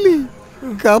ಚಿಲ್ಲಿ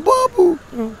ಕಬಾಬು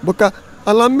ಬೊಕ್ಕ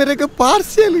ಅಲ್ಲಮ್ಮೆರೆಗೆ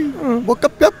ಪಾರ್ಸೆಲ್ ಬೊಕ್ಕ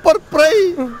ಪೆಪ್ಪರ್ ಫ್ರೈ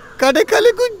ಕಡೆ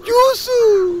ಕಲೆಗೂ ಜ್ಯೂಸು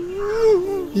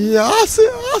ಈ ಆಸೆ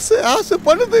ಆಸೆ ಆಸೆ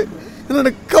ಪಡೆದು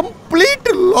ನನಗೆ ಕಂಪ್ಲೀಟ್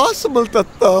ಲಾಸ್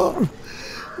ಮಲ್ತತ್ತ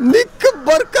ನಿಕ್ಕ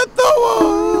ಬರ್ಕತ್ತಾವ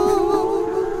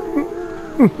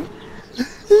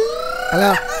ಅಲ್ಲ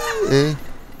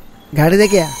ಗಾಡಿ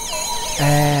देखिए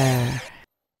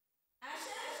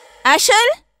आशल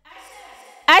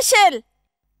आशल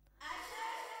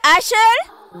आशल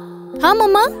हा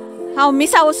मम्मा हांव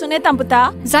मिसा वसून येता पुता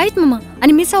जायत मम्मा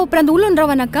आणि मिसा उपरांत उलोवन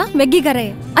रावा नाका वेग्गी घरा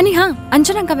ये आणि हा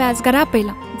अंजनाका व्याज घरा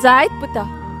पयला जायत पुता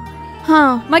हा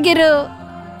मागीर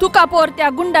तुका पोर त्या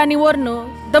गुंडांनी व्हरन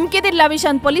धमकी दिल्ल्या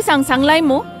विशयान पोलिसांक सांगलाय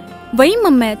मो वय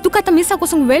मम्मे तुका आतां मिसा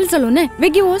कोसूंक वेळ जालो न्ही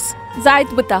वेग्गी वच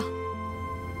जायत पुता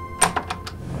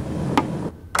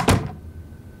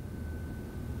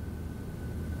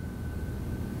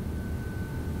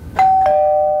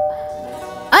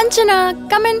अंजना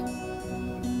कम इन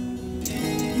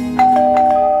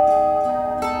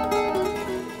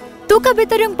तुका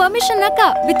भितर येवंक परमिशन नाका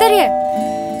भितर ये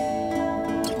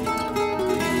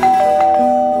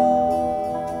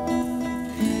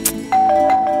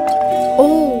ओ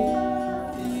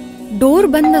डोर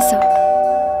बंद आसा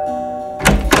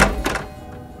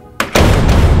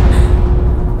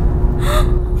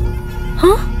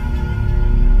हाँ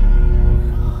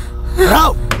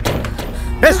राव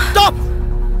स्टॉप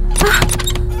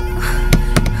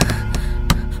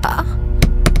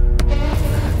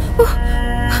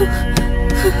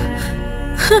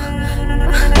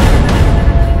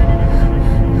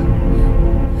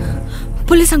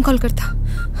पुलिसांक कॉल करता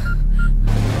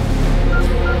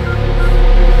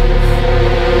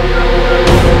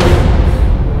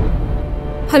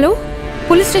hello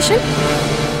police station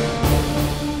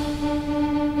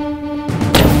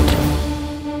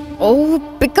O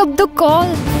pick up the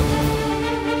call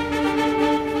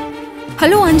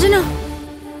hello Anjana,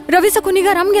 रवीचा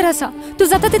कुणीगार आमगेर असा, तू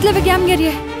जाता तितले वेगळे आमगेर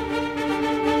ये.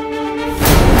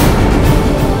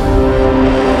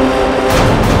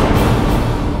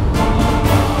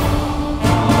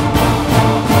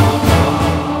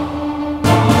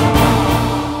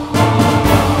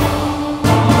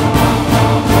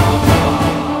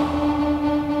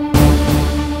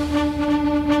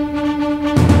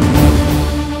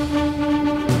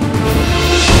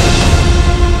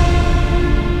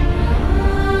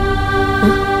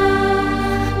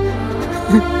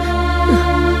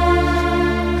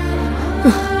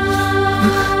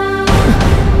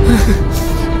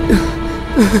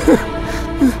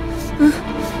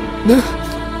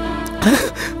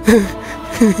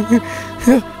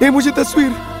 ये मुझे तस्वीर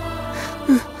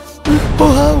ओ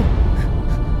हाँ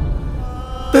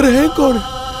तेरे हैं कौन?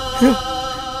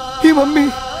 ही मम्मी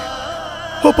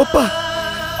ओ पप्पा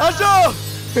आशो.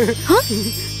 हाँ?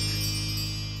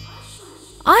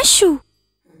 आशू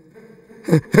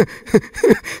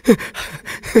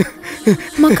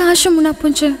मका आशू म्हणा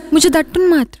पुंचे मुझे दट्टून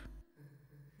मात्र.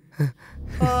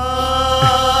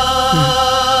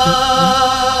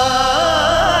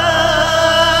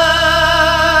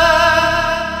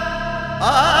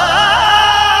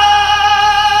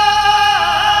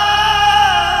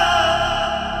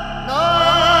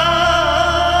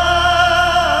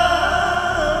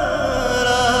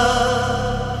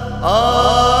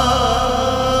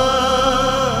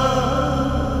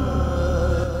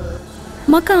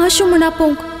 मका आशू म्हणा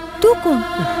पोंक तू कोण?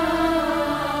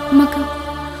 मका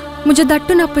मुझे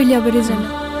दट्टून आपयल्या बरी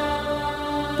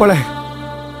जाणा. पळय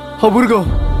हो भुरगो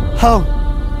हांव.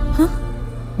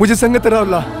 मुझे संगत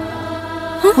रावला.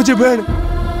 मुझे भयण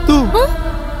तू.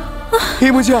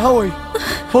 ही मुझे आवय.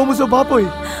 हो मुजो बापोय.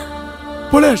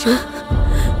 पळय आशू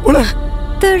पळय.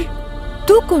 तर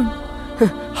तू कोण?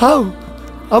 हांव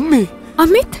अम्मी.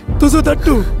 अमित? तुझो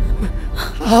दट्टू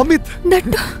अमित.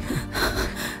 दट्टू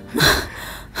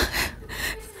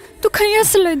तू खंय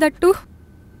असलोय दट्टू?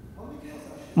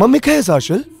 मम्मी खंय आसा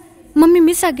आशल? मम्मी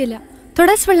मिसा गेल्या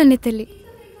थोड्याच वेळान येतली.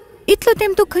 इतलो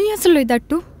तेम तू खंय असलोय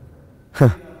दट्टू?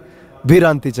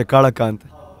 भिरांतीच्या काळकांत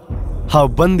हांव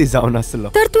बंदी जावन आसलो.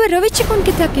 तर तुवें रवीची खून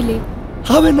कित्याक केली?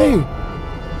 हांवें न्हय.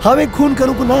 हांवें खून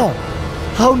करूंक ना.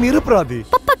 हांव निरपराधी.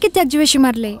 पप्पा कित्याक जिवेशी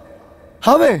मारले?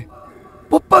 हांवें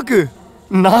पप्पाक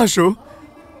ना आशू.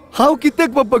 हांव कित्याक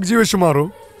पप्पाक जिवेशी मारूं?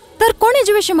 तर कोणे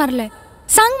जिवेशी मारले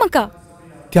सांग म्हाका.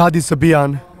 त्या दिसा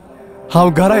बियान हांव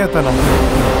घरा येताना.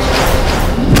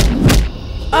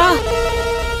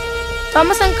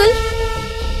 Thomas uncle.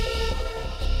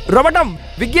 रोबटम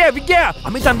विग्गे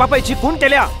अमितान बापायची खून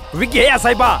केल्या. विग्गे या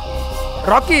साहेबा.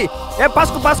 रॉकी ए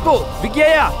पास्को पास्को विग्गे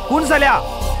या खून झाल्या.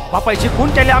 बापायची खून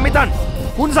केल्या. अमितान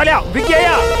खून झाल्या. विग्गे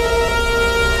या.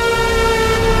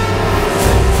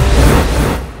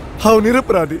 हांव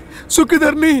निरपराधी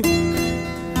चुकीदार न्ही.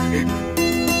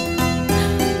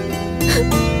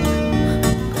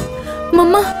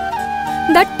 मम्मा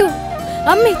दट्टू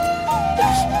अमित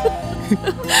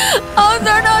हांव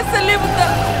जाणा आसली मुका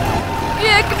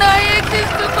एक ना एक दीस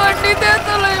तू कोणी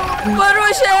देतलोय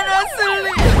परवशान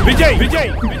आसली. विजय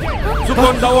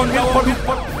चुकोन जावंक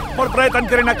पण प्रयत्न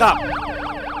करी नाका.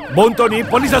 बोंतोनी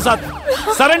पोलीस आसात.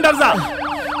 सरेंडर जा.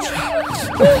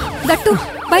 दट्टू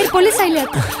भायर पोलीस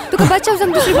आयल्यात. तुका बचाव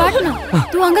जावंक दुसरी वाट ना.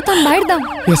 तू हांगाथान भायर धांव.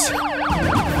 यस.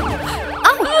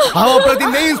 हांव अपराधी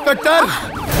न्ही इन्स्पेक्टर.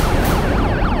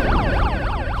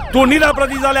 तू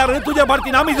निरपराधी जाल्यार तुझ्या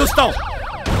भारतीन आमी दुसताव.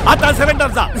 आता सरेंडर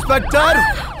जा. इन्स्पेक्टर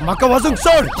म्हाका वचूंक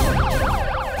सोड.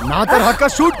 ना तर हाका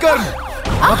शूट कर.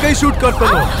 म्हाकाय शूट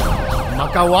करतलो.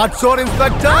 म्हाका वाट सोड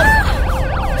inspector.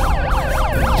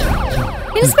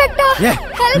 Inspector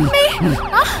help me.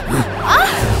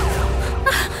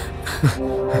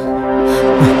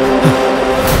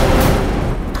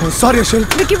 Sorry अशल.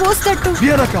 Vicky वोस दट्टू.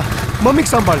 बिया नाका. मम्मीक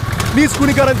सांभाळ. मीच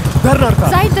कुणीकाराक धरणार का?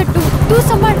 जाय दट्टू तू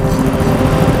सांभाळ.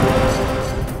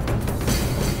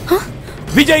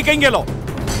 विजय कहीं गेलो?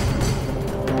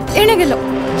 एणे गेलो.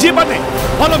 जी बने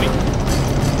फॉलो मी.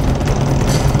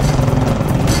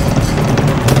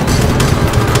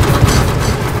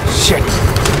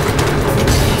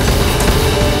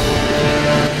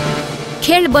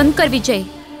 खेळ बंद कर विजय.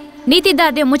 नीती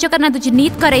दादे मुझे करना तुझी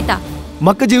नीत करयता.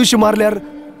 म्हाका जीवशी मारल्यार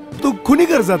तू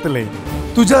खुनीगर जातले.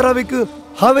 तुझ्या रावीक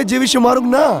हांवें जीवशी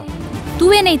मारूंक ना.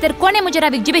 तुवें न्ही तर कोणे म्हज्या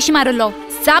रावीक जिवेशी मारलो.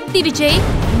 साप दी विजय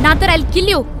ना तर आयल किल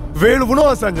यू. वेळ उणो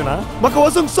आसा अंजना. म्हाका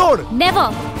वचूंक सोड.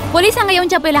 नेवर. पोलिसांक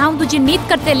येवच्या पयलीं हांव तुजी नीत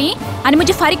करतली आनी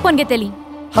म्हजी फारीकपण घेतली.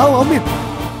 हांव अमित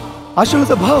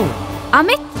आशुलाचो भाव.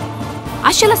 अमित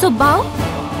आशुलाचो भाव?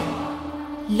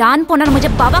 ल्हानपणान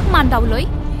म्हज्या बाबाक मारदावलोय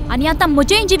आनी आतां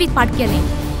म्हजेय जिवीक पाट केली.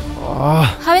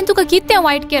 हांवें तुका कितें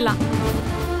वायट केलां?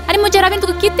 आणि म्हज्या रवीन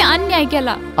तुका कितें अन्याय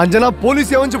केला अंजना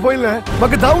पोलीस येवचे पयले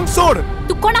म्हाका धांवन सोड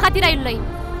तू कोणा खातीर आयिल्लोय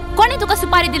कोणी तुका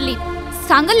सुपारी दिल्ली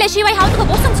सांगल्ले शिवाय हांव तुका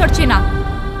बसूंक सोडची ना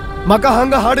म्हाका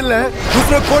हांगा हाडले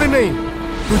दुसरो कोणी नाही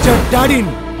तुझ्या डॅडीन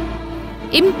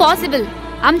इम्पॉसिबल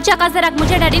आमच्या काजाराक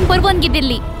म्हज्या डॅडीन परवानगी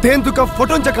दिल्ली तेन तुका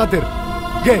फोटोंच्या खातीर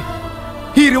घे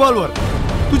ही रिव्हॉल्वर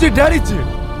तुझी डॅडीची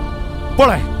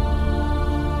पळय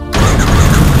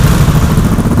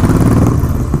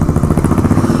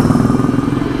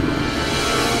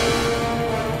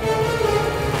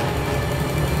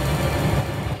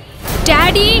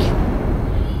daddy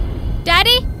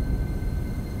daddy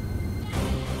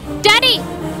daddy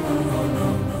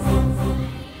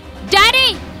daddy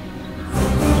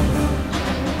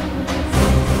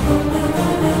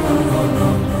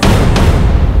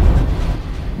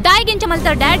दायगिंಚ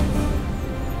ಮಲ್ತಾರ dad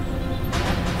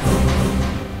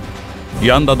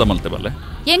ಯಾಂದಾದ ಮಲ್ತೆ ಬಲ್ಲೆ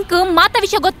ಎಂಕು ಮಾತ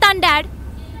ವಿಷಯ ಗೊತ್ತಾನ್ ಡ್ಯಾಡ್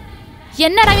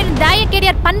ಎನ್ನ ರವಿನ ದಾಯ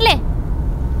career ಪನ್ಲೆ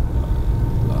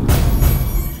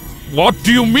what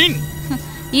do you mean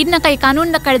ಇನ್ನ ಕೈ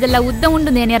ಕಾನೂನಿನ ಕಳೆದೆಲ್ಲ ಉದ್ದ ಉಂಡು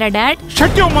ನೇನ್ಯಾರ ಡ್ಯಾಡ್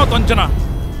ಶಟ್ಯೋ ಮಾತು ಅಂಚನ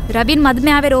ರವಿನ್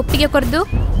ಮದ್ಮೆ ಆವೇರ ಒಪ್ಪಿಗೆ ಕೊರ್ದು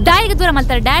ದಾಯಿಗೆ ದೂರ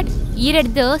ಮಲ್ತಾರ ಡ್ಯಾಡ್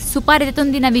ಈರೆಡ್ದು ಸುಪಾರಿ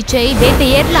ತುಂದಿನ ವಿಜಯ್ ದೇತೆ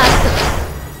ಏರ್ಲ ಆಯ್ತು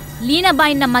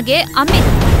ಲೀನಾಬಾಯಿನ ಮಗೆ ಅಮಿತ್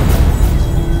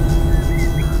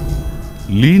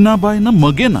ಲೀನಾಬಾಯಿನ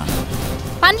ಮಗೆನಾ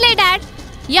ಪನ್ಲೆ ಡ್ಯಾಡ್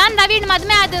ಯಾನ್ ರವಿನ್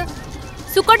ಮದ್ಮೆ ಆದ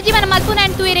ಸುಕೊಟ್ ಜೀವನ ಮಲ್ಪುನ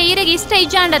ತೂ ಈರೆಗೆ ಇಷ್ಟ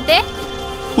ಇಜ್ಜಾಂಡತ್ತೆ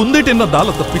ಕುಂದೇಟಿನ ದಾಲ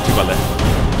ತಪ್ಪಿಚ್ಚಿ ಬಲ್ಲೆ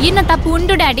ಇನ್ನ ತಪ್ಪು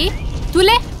ಉಂಡು ಡ್ಯಾಡಿ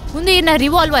ತುಲೆ ಮುಂದೆ ಇನ್ನ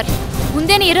ರಿವಾಲ್ವರ್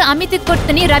ಮುಂದೇನೆ ಇರು ಅಮಿತ್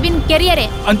ಕೊಡ್ತೀನಿ ರವಿನ್ ಕೆರಿಯರೆ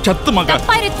ಅಂಚತ್ತು ಮಗ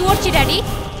ತಪ್ಪಾಯ್ರೆ ತೋಡ್ಸಿ ಡ್ಯಾಡಿ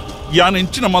ಯಾನ್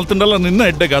ಎಂಚಿನ ಮಲ್ತಂಡಲ್ಲ ನಿನ್ನ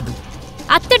ಎಡ್ಡೆಗಾದು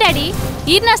ಅತ್ತ ಡ್ಯಾಡಿ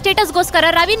ಇರ್ನ ಸ್ಟೇಟಸ್ಗೋಸ್ಕರ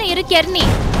ರವಿನ ಇರು ಕೆರ್ನಿ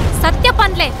ಸತ್ಯ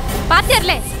ಪನ್ಲೆ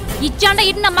ಪಾತಿರ್ಲೆ ಇಚ್ಚಾಂಡ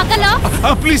ಇರ್ನ ಮಗಲ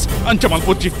ಪ್ಲೀಸ್ ಅಂಚ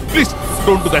ಮಲ್ಪೊಚ್ಚಿ ಪ್ಲೀಸ್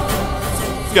ಡೋಂಟ್ ಡು ದಟ್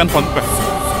ಯಾನ್ ಪಂಪೆ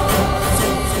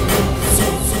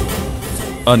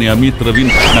आणि अमित रवीन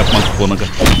किडनॅप मल्त पोनग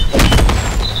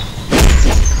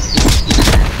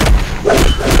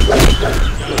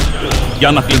या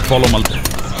नकलीन फॉलो मल्त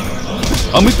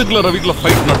अमितग्ला रविग्ला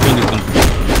ಫೈಟ್ ನಡ್ಕೊಂಡಿತ್ತು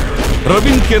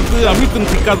ರವಿನ್ ಕೇರ್ದು ಅಮಿತನ್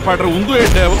ಸಿಕ್ಕಾದ ಪಾಡ್ರೆ ಒಂದು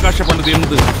ಎಡ್ಡೆ ಅವಕಾಶ ಪಂಡದು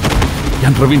ಎಂದು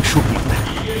ಯಾನ್ ರವಿನ್ ಶೂಟ್ ಮಾಡ್ದೆ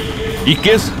ಈ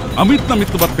ಕೇಸ್ ಅಮಿತ್ನ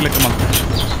ಮಿತ್ತು ಬರ್ಪಿಲೆಕ್ಕ ಮಾಡ್ದೆ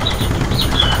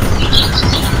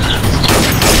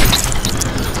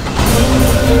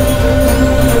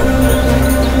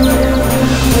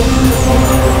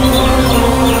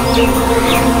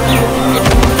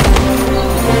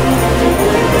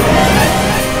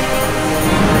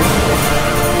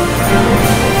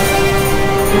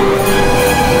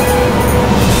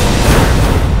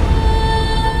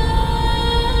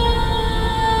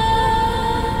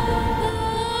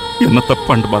ಎನ್ನ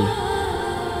ತಪ್ಪಂಡ್ ಬಾಲೆ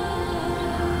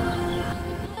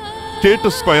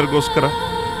ಸ್ಟೇಟಸ್ ಸ್ಕ್ವೈರ್ಗೋಸ್ಕರ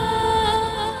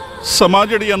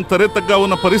ಸಮಾಜಡಿ ಅಂತರೆ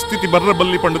ತಗ್ಗಾವನ ಪರಿಸ್ಥಿತಿ ಬರ್ರ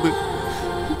ಬಲ್ಲಿ ಪಂಡದು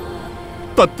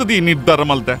ತತ್ತದಿ ನಿರ್ಧಾರ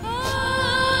ಮಲ್ದೆ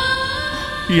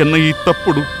ಎನ್ನ ಈ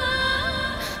ತಪ್ಪುಡು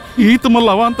ಈತ ಮಲ್ಲ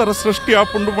ಅವಾಂತರ ಸೃಷ್ಟಿ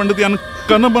ಆಪುಂಡು ಪಂಡದು ಅನ್ನ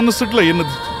ಕನ ಮನಸ್ಸಿಡ್ಲ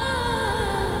ಎನ್ನದು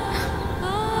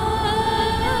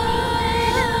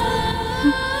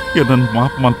ಎನ್ನ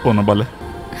ಮಾಪ್ ಮಲ್ಪೋನ ಬಲೆ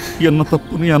ಎನ್ನ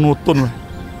ತಪ್ಪು ಯಾನು ಒತ್ತೊನ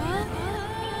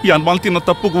ಯಾನ್ ಮಾಲ್ತಿನ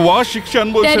ತಪ್ಪುಗೂ ವಾ ಶಿಕ್ಷೆ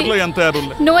ಅನುಭವಿಸಿರ್ಲ ಅಂತ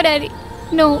ಯಾರಿಲ್ಲ no daddy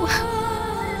no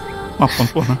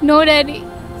no daddy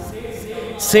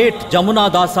सेठ जमुना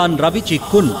दासान रवीची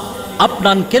खून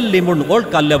आपणान केल्ली म्हूण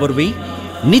वळखाल्ल्या वरवीं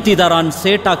नितीदारान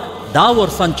सेठाक 10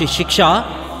 वर्सांची शिक्षा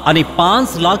आनी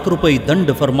 5 लाख रुपये दंड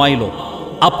फरमायलो.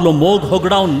 आपलो मोग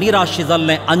होगडावन निराशी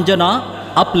जाल्ले अंजना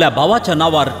आपल्या भावाच्या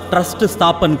नावार ट्रस्ट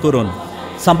स्थापन करून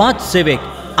समाज सेवेक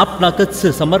आपणाकच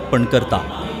समर्पण करता.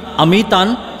 अमितान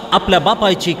आपल्या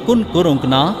बापायची खून करूंक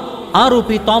ना.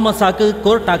 आरोपी थॉमसाक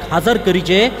कोर्टाक हजर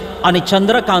करीचे आनी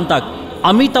चंद्रकांताक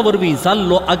अमिता वरवीं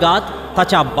जाल्लो आघात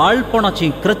ताच्या बाळपणाची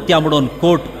कृत्या म्हणून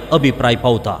कोर्ट अभिप्राय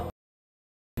पावता.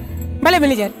 भले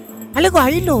मॅनेजर आले गो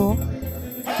आयलो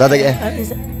दादा गे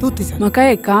तू तिसा म्हाका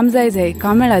एक काम जाय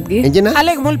काम मेळत गे ಎಂಜಿನ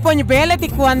आले मुलपोंज बेले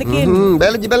तिक्ಕು अंदके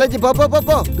बेलजी ಪೋ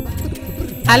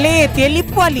आले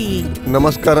तेलिप्पाली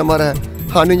ನಮಸ್ಕಾರ ಮಾರ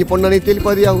ಹಾನಿಂಜಿ ಪೊಣ್ಣನಿ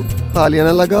ತೆಲಿಪದಿ ಯಾವು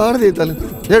ಹಾಲಿಯನೆಲ್ಲ ಗಾಡ್ದಿದ್ದಲ್ಲ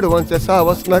ಹೇಡು ಒಂದ್ಸೆ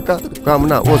ಸಾವಸ್ನಾಕ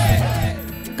ಕಾಮನ ಓಸ್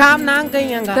काम नांग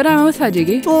कहीं अंगा तर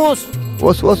साजेगे ओस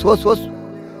ಓಸ್ ಓಸ್ ಓಸ್ ಓಸ್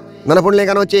ನನ್ನ ಪುಣ್ಯ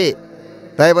ಕಾಣೋಚಿ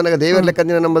ತಾಯಿಬನಗ ದೇವರ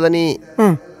ಲೆಕ್ಕದಿನ ನಂಬದನಿ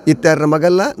ಇತ್ತಾರ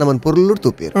ಮಗಲ್ಲ ನಮ್ಮನ್ ಪೊರ್ಲೂರ್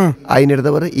ತೂಪೇರು ಆಯ್ನ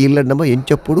ಹಿಡ್ದವರ ಈ ಇಲ್ಲಡ್ ನಮ್ಮ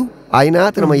ಎಂಚಪ್ಪುಡು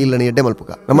ಆಯ್ನಾತ್ ನಮ್ಮ ಇಲ್ಲನ ಎಡ್ಡೆ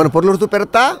ಮಲ್ಪುಕ ನಮ್ಮನ್ ಪೊರ್ಲೂರ್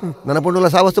ತೂಪೇರತ್ತಾ ನನ್ನ ಪೊಣ್ಣುಲ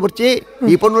ಸಾವಸ್ತು ಬರ್ಚಿ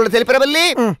ಈ ಪೊಣ್ಣುಲ ತೆಲಿಪೆರ ಬಲ್ಲಿ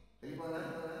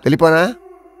ತೆಲಿಪಾನ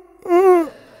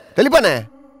ತೆಲಿಪಾನ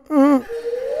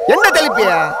ಎಂಡ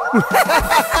ತೆಲಿಪಿಯ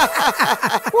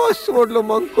ಓಸ್ ಓಡ್ಲು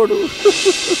ಮಂಕೊಡು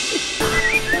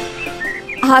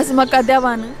आज म्हाका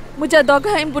देवान म्हज्या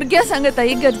दोगांय भुरग्यां सांगता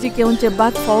इगर्जी घेवनचे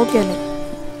बाग फावो केले.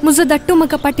 म्हजो धाट्टू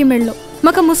म्हाका पाटी मेळ्ळो.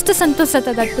 म्हाका मस्त संतोश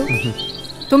जाता धाट्टू.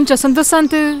 तुमच्या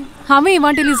संतोषांत हांवें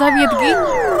वांटेली जावी येत गे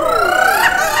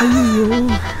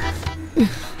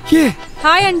ये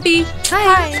हाय आंटी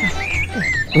हाय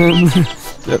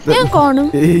हे कोण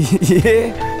ये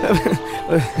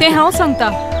ते हांव सांगता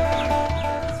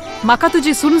म्हाका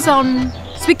तुजी सून जावन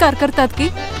स्वीकार करतात की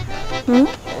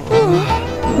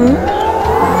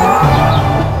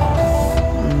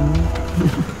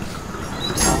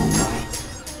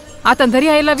आता तरी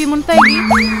आय लव्ह यू म्हणताय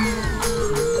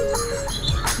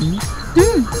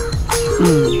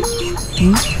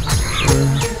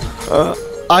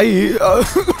आई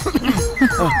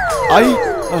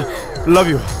लव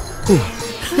यू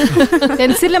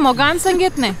तेन्सिले मोगान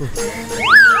संगीत ने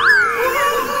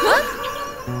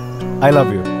I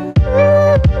love you.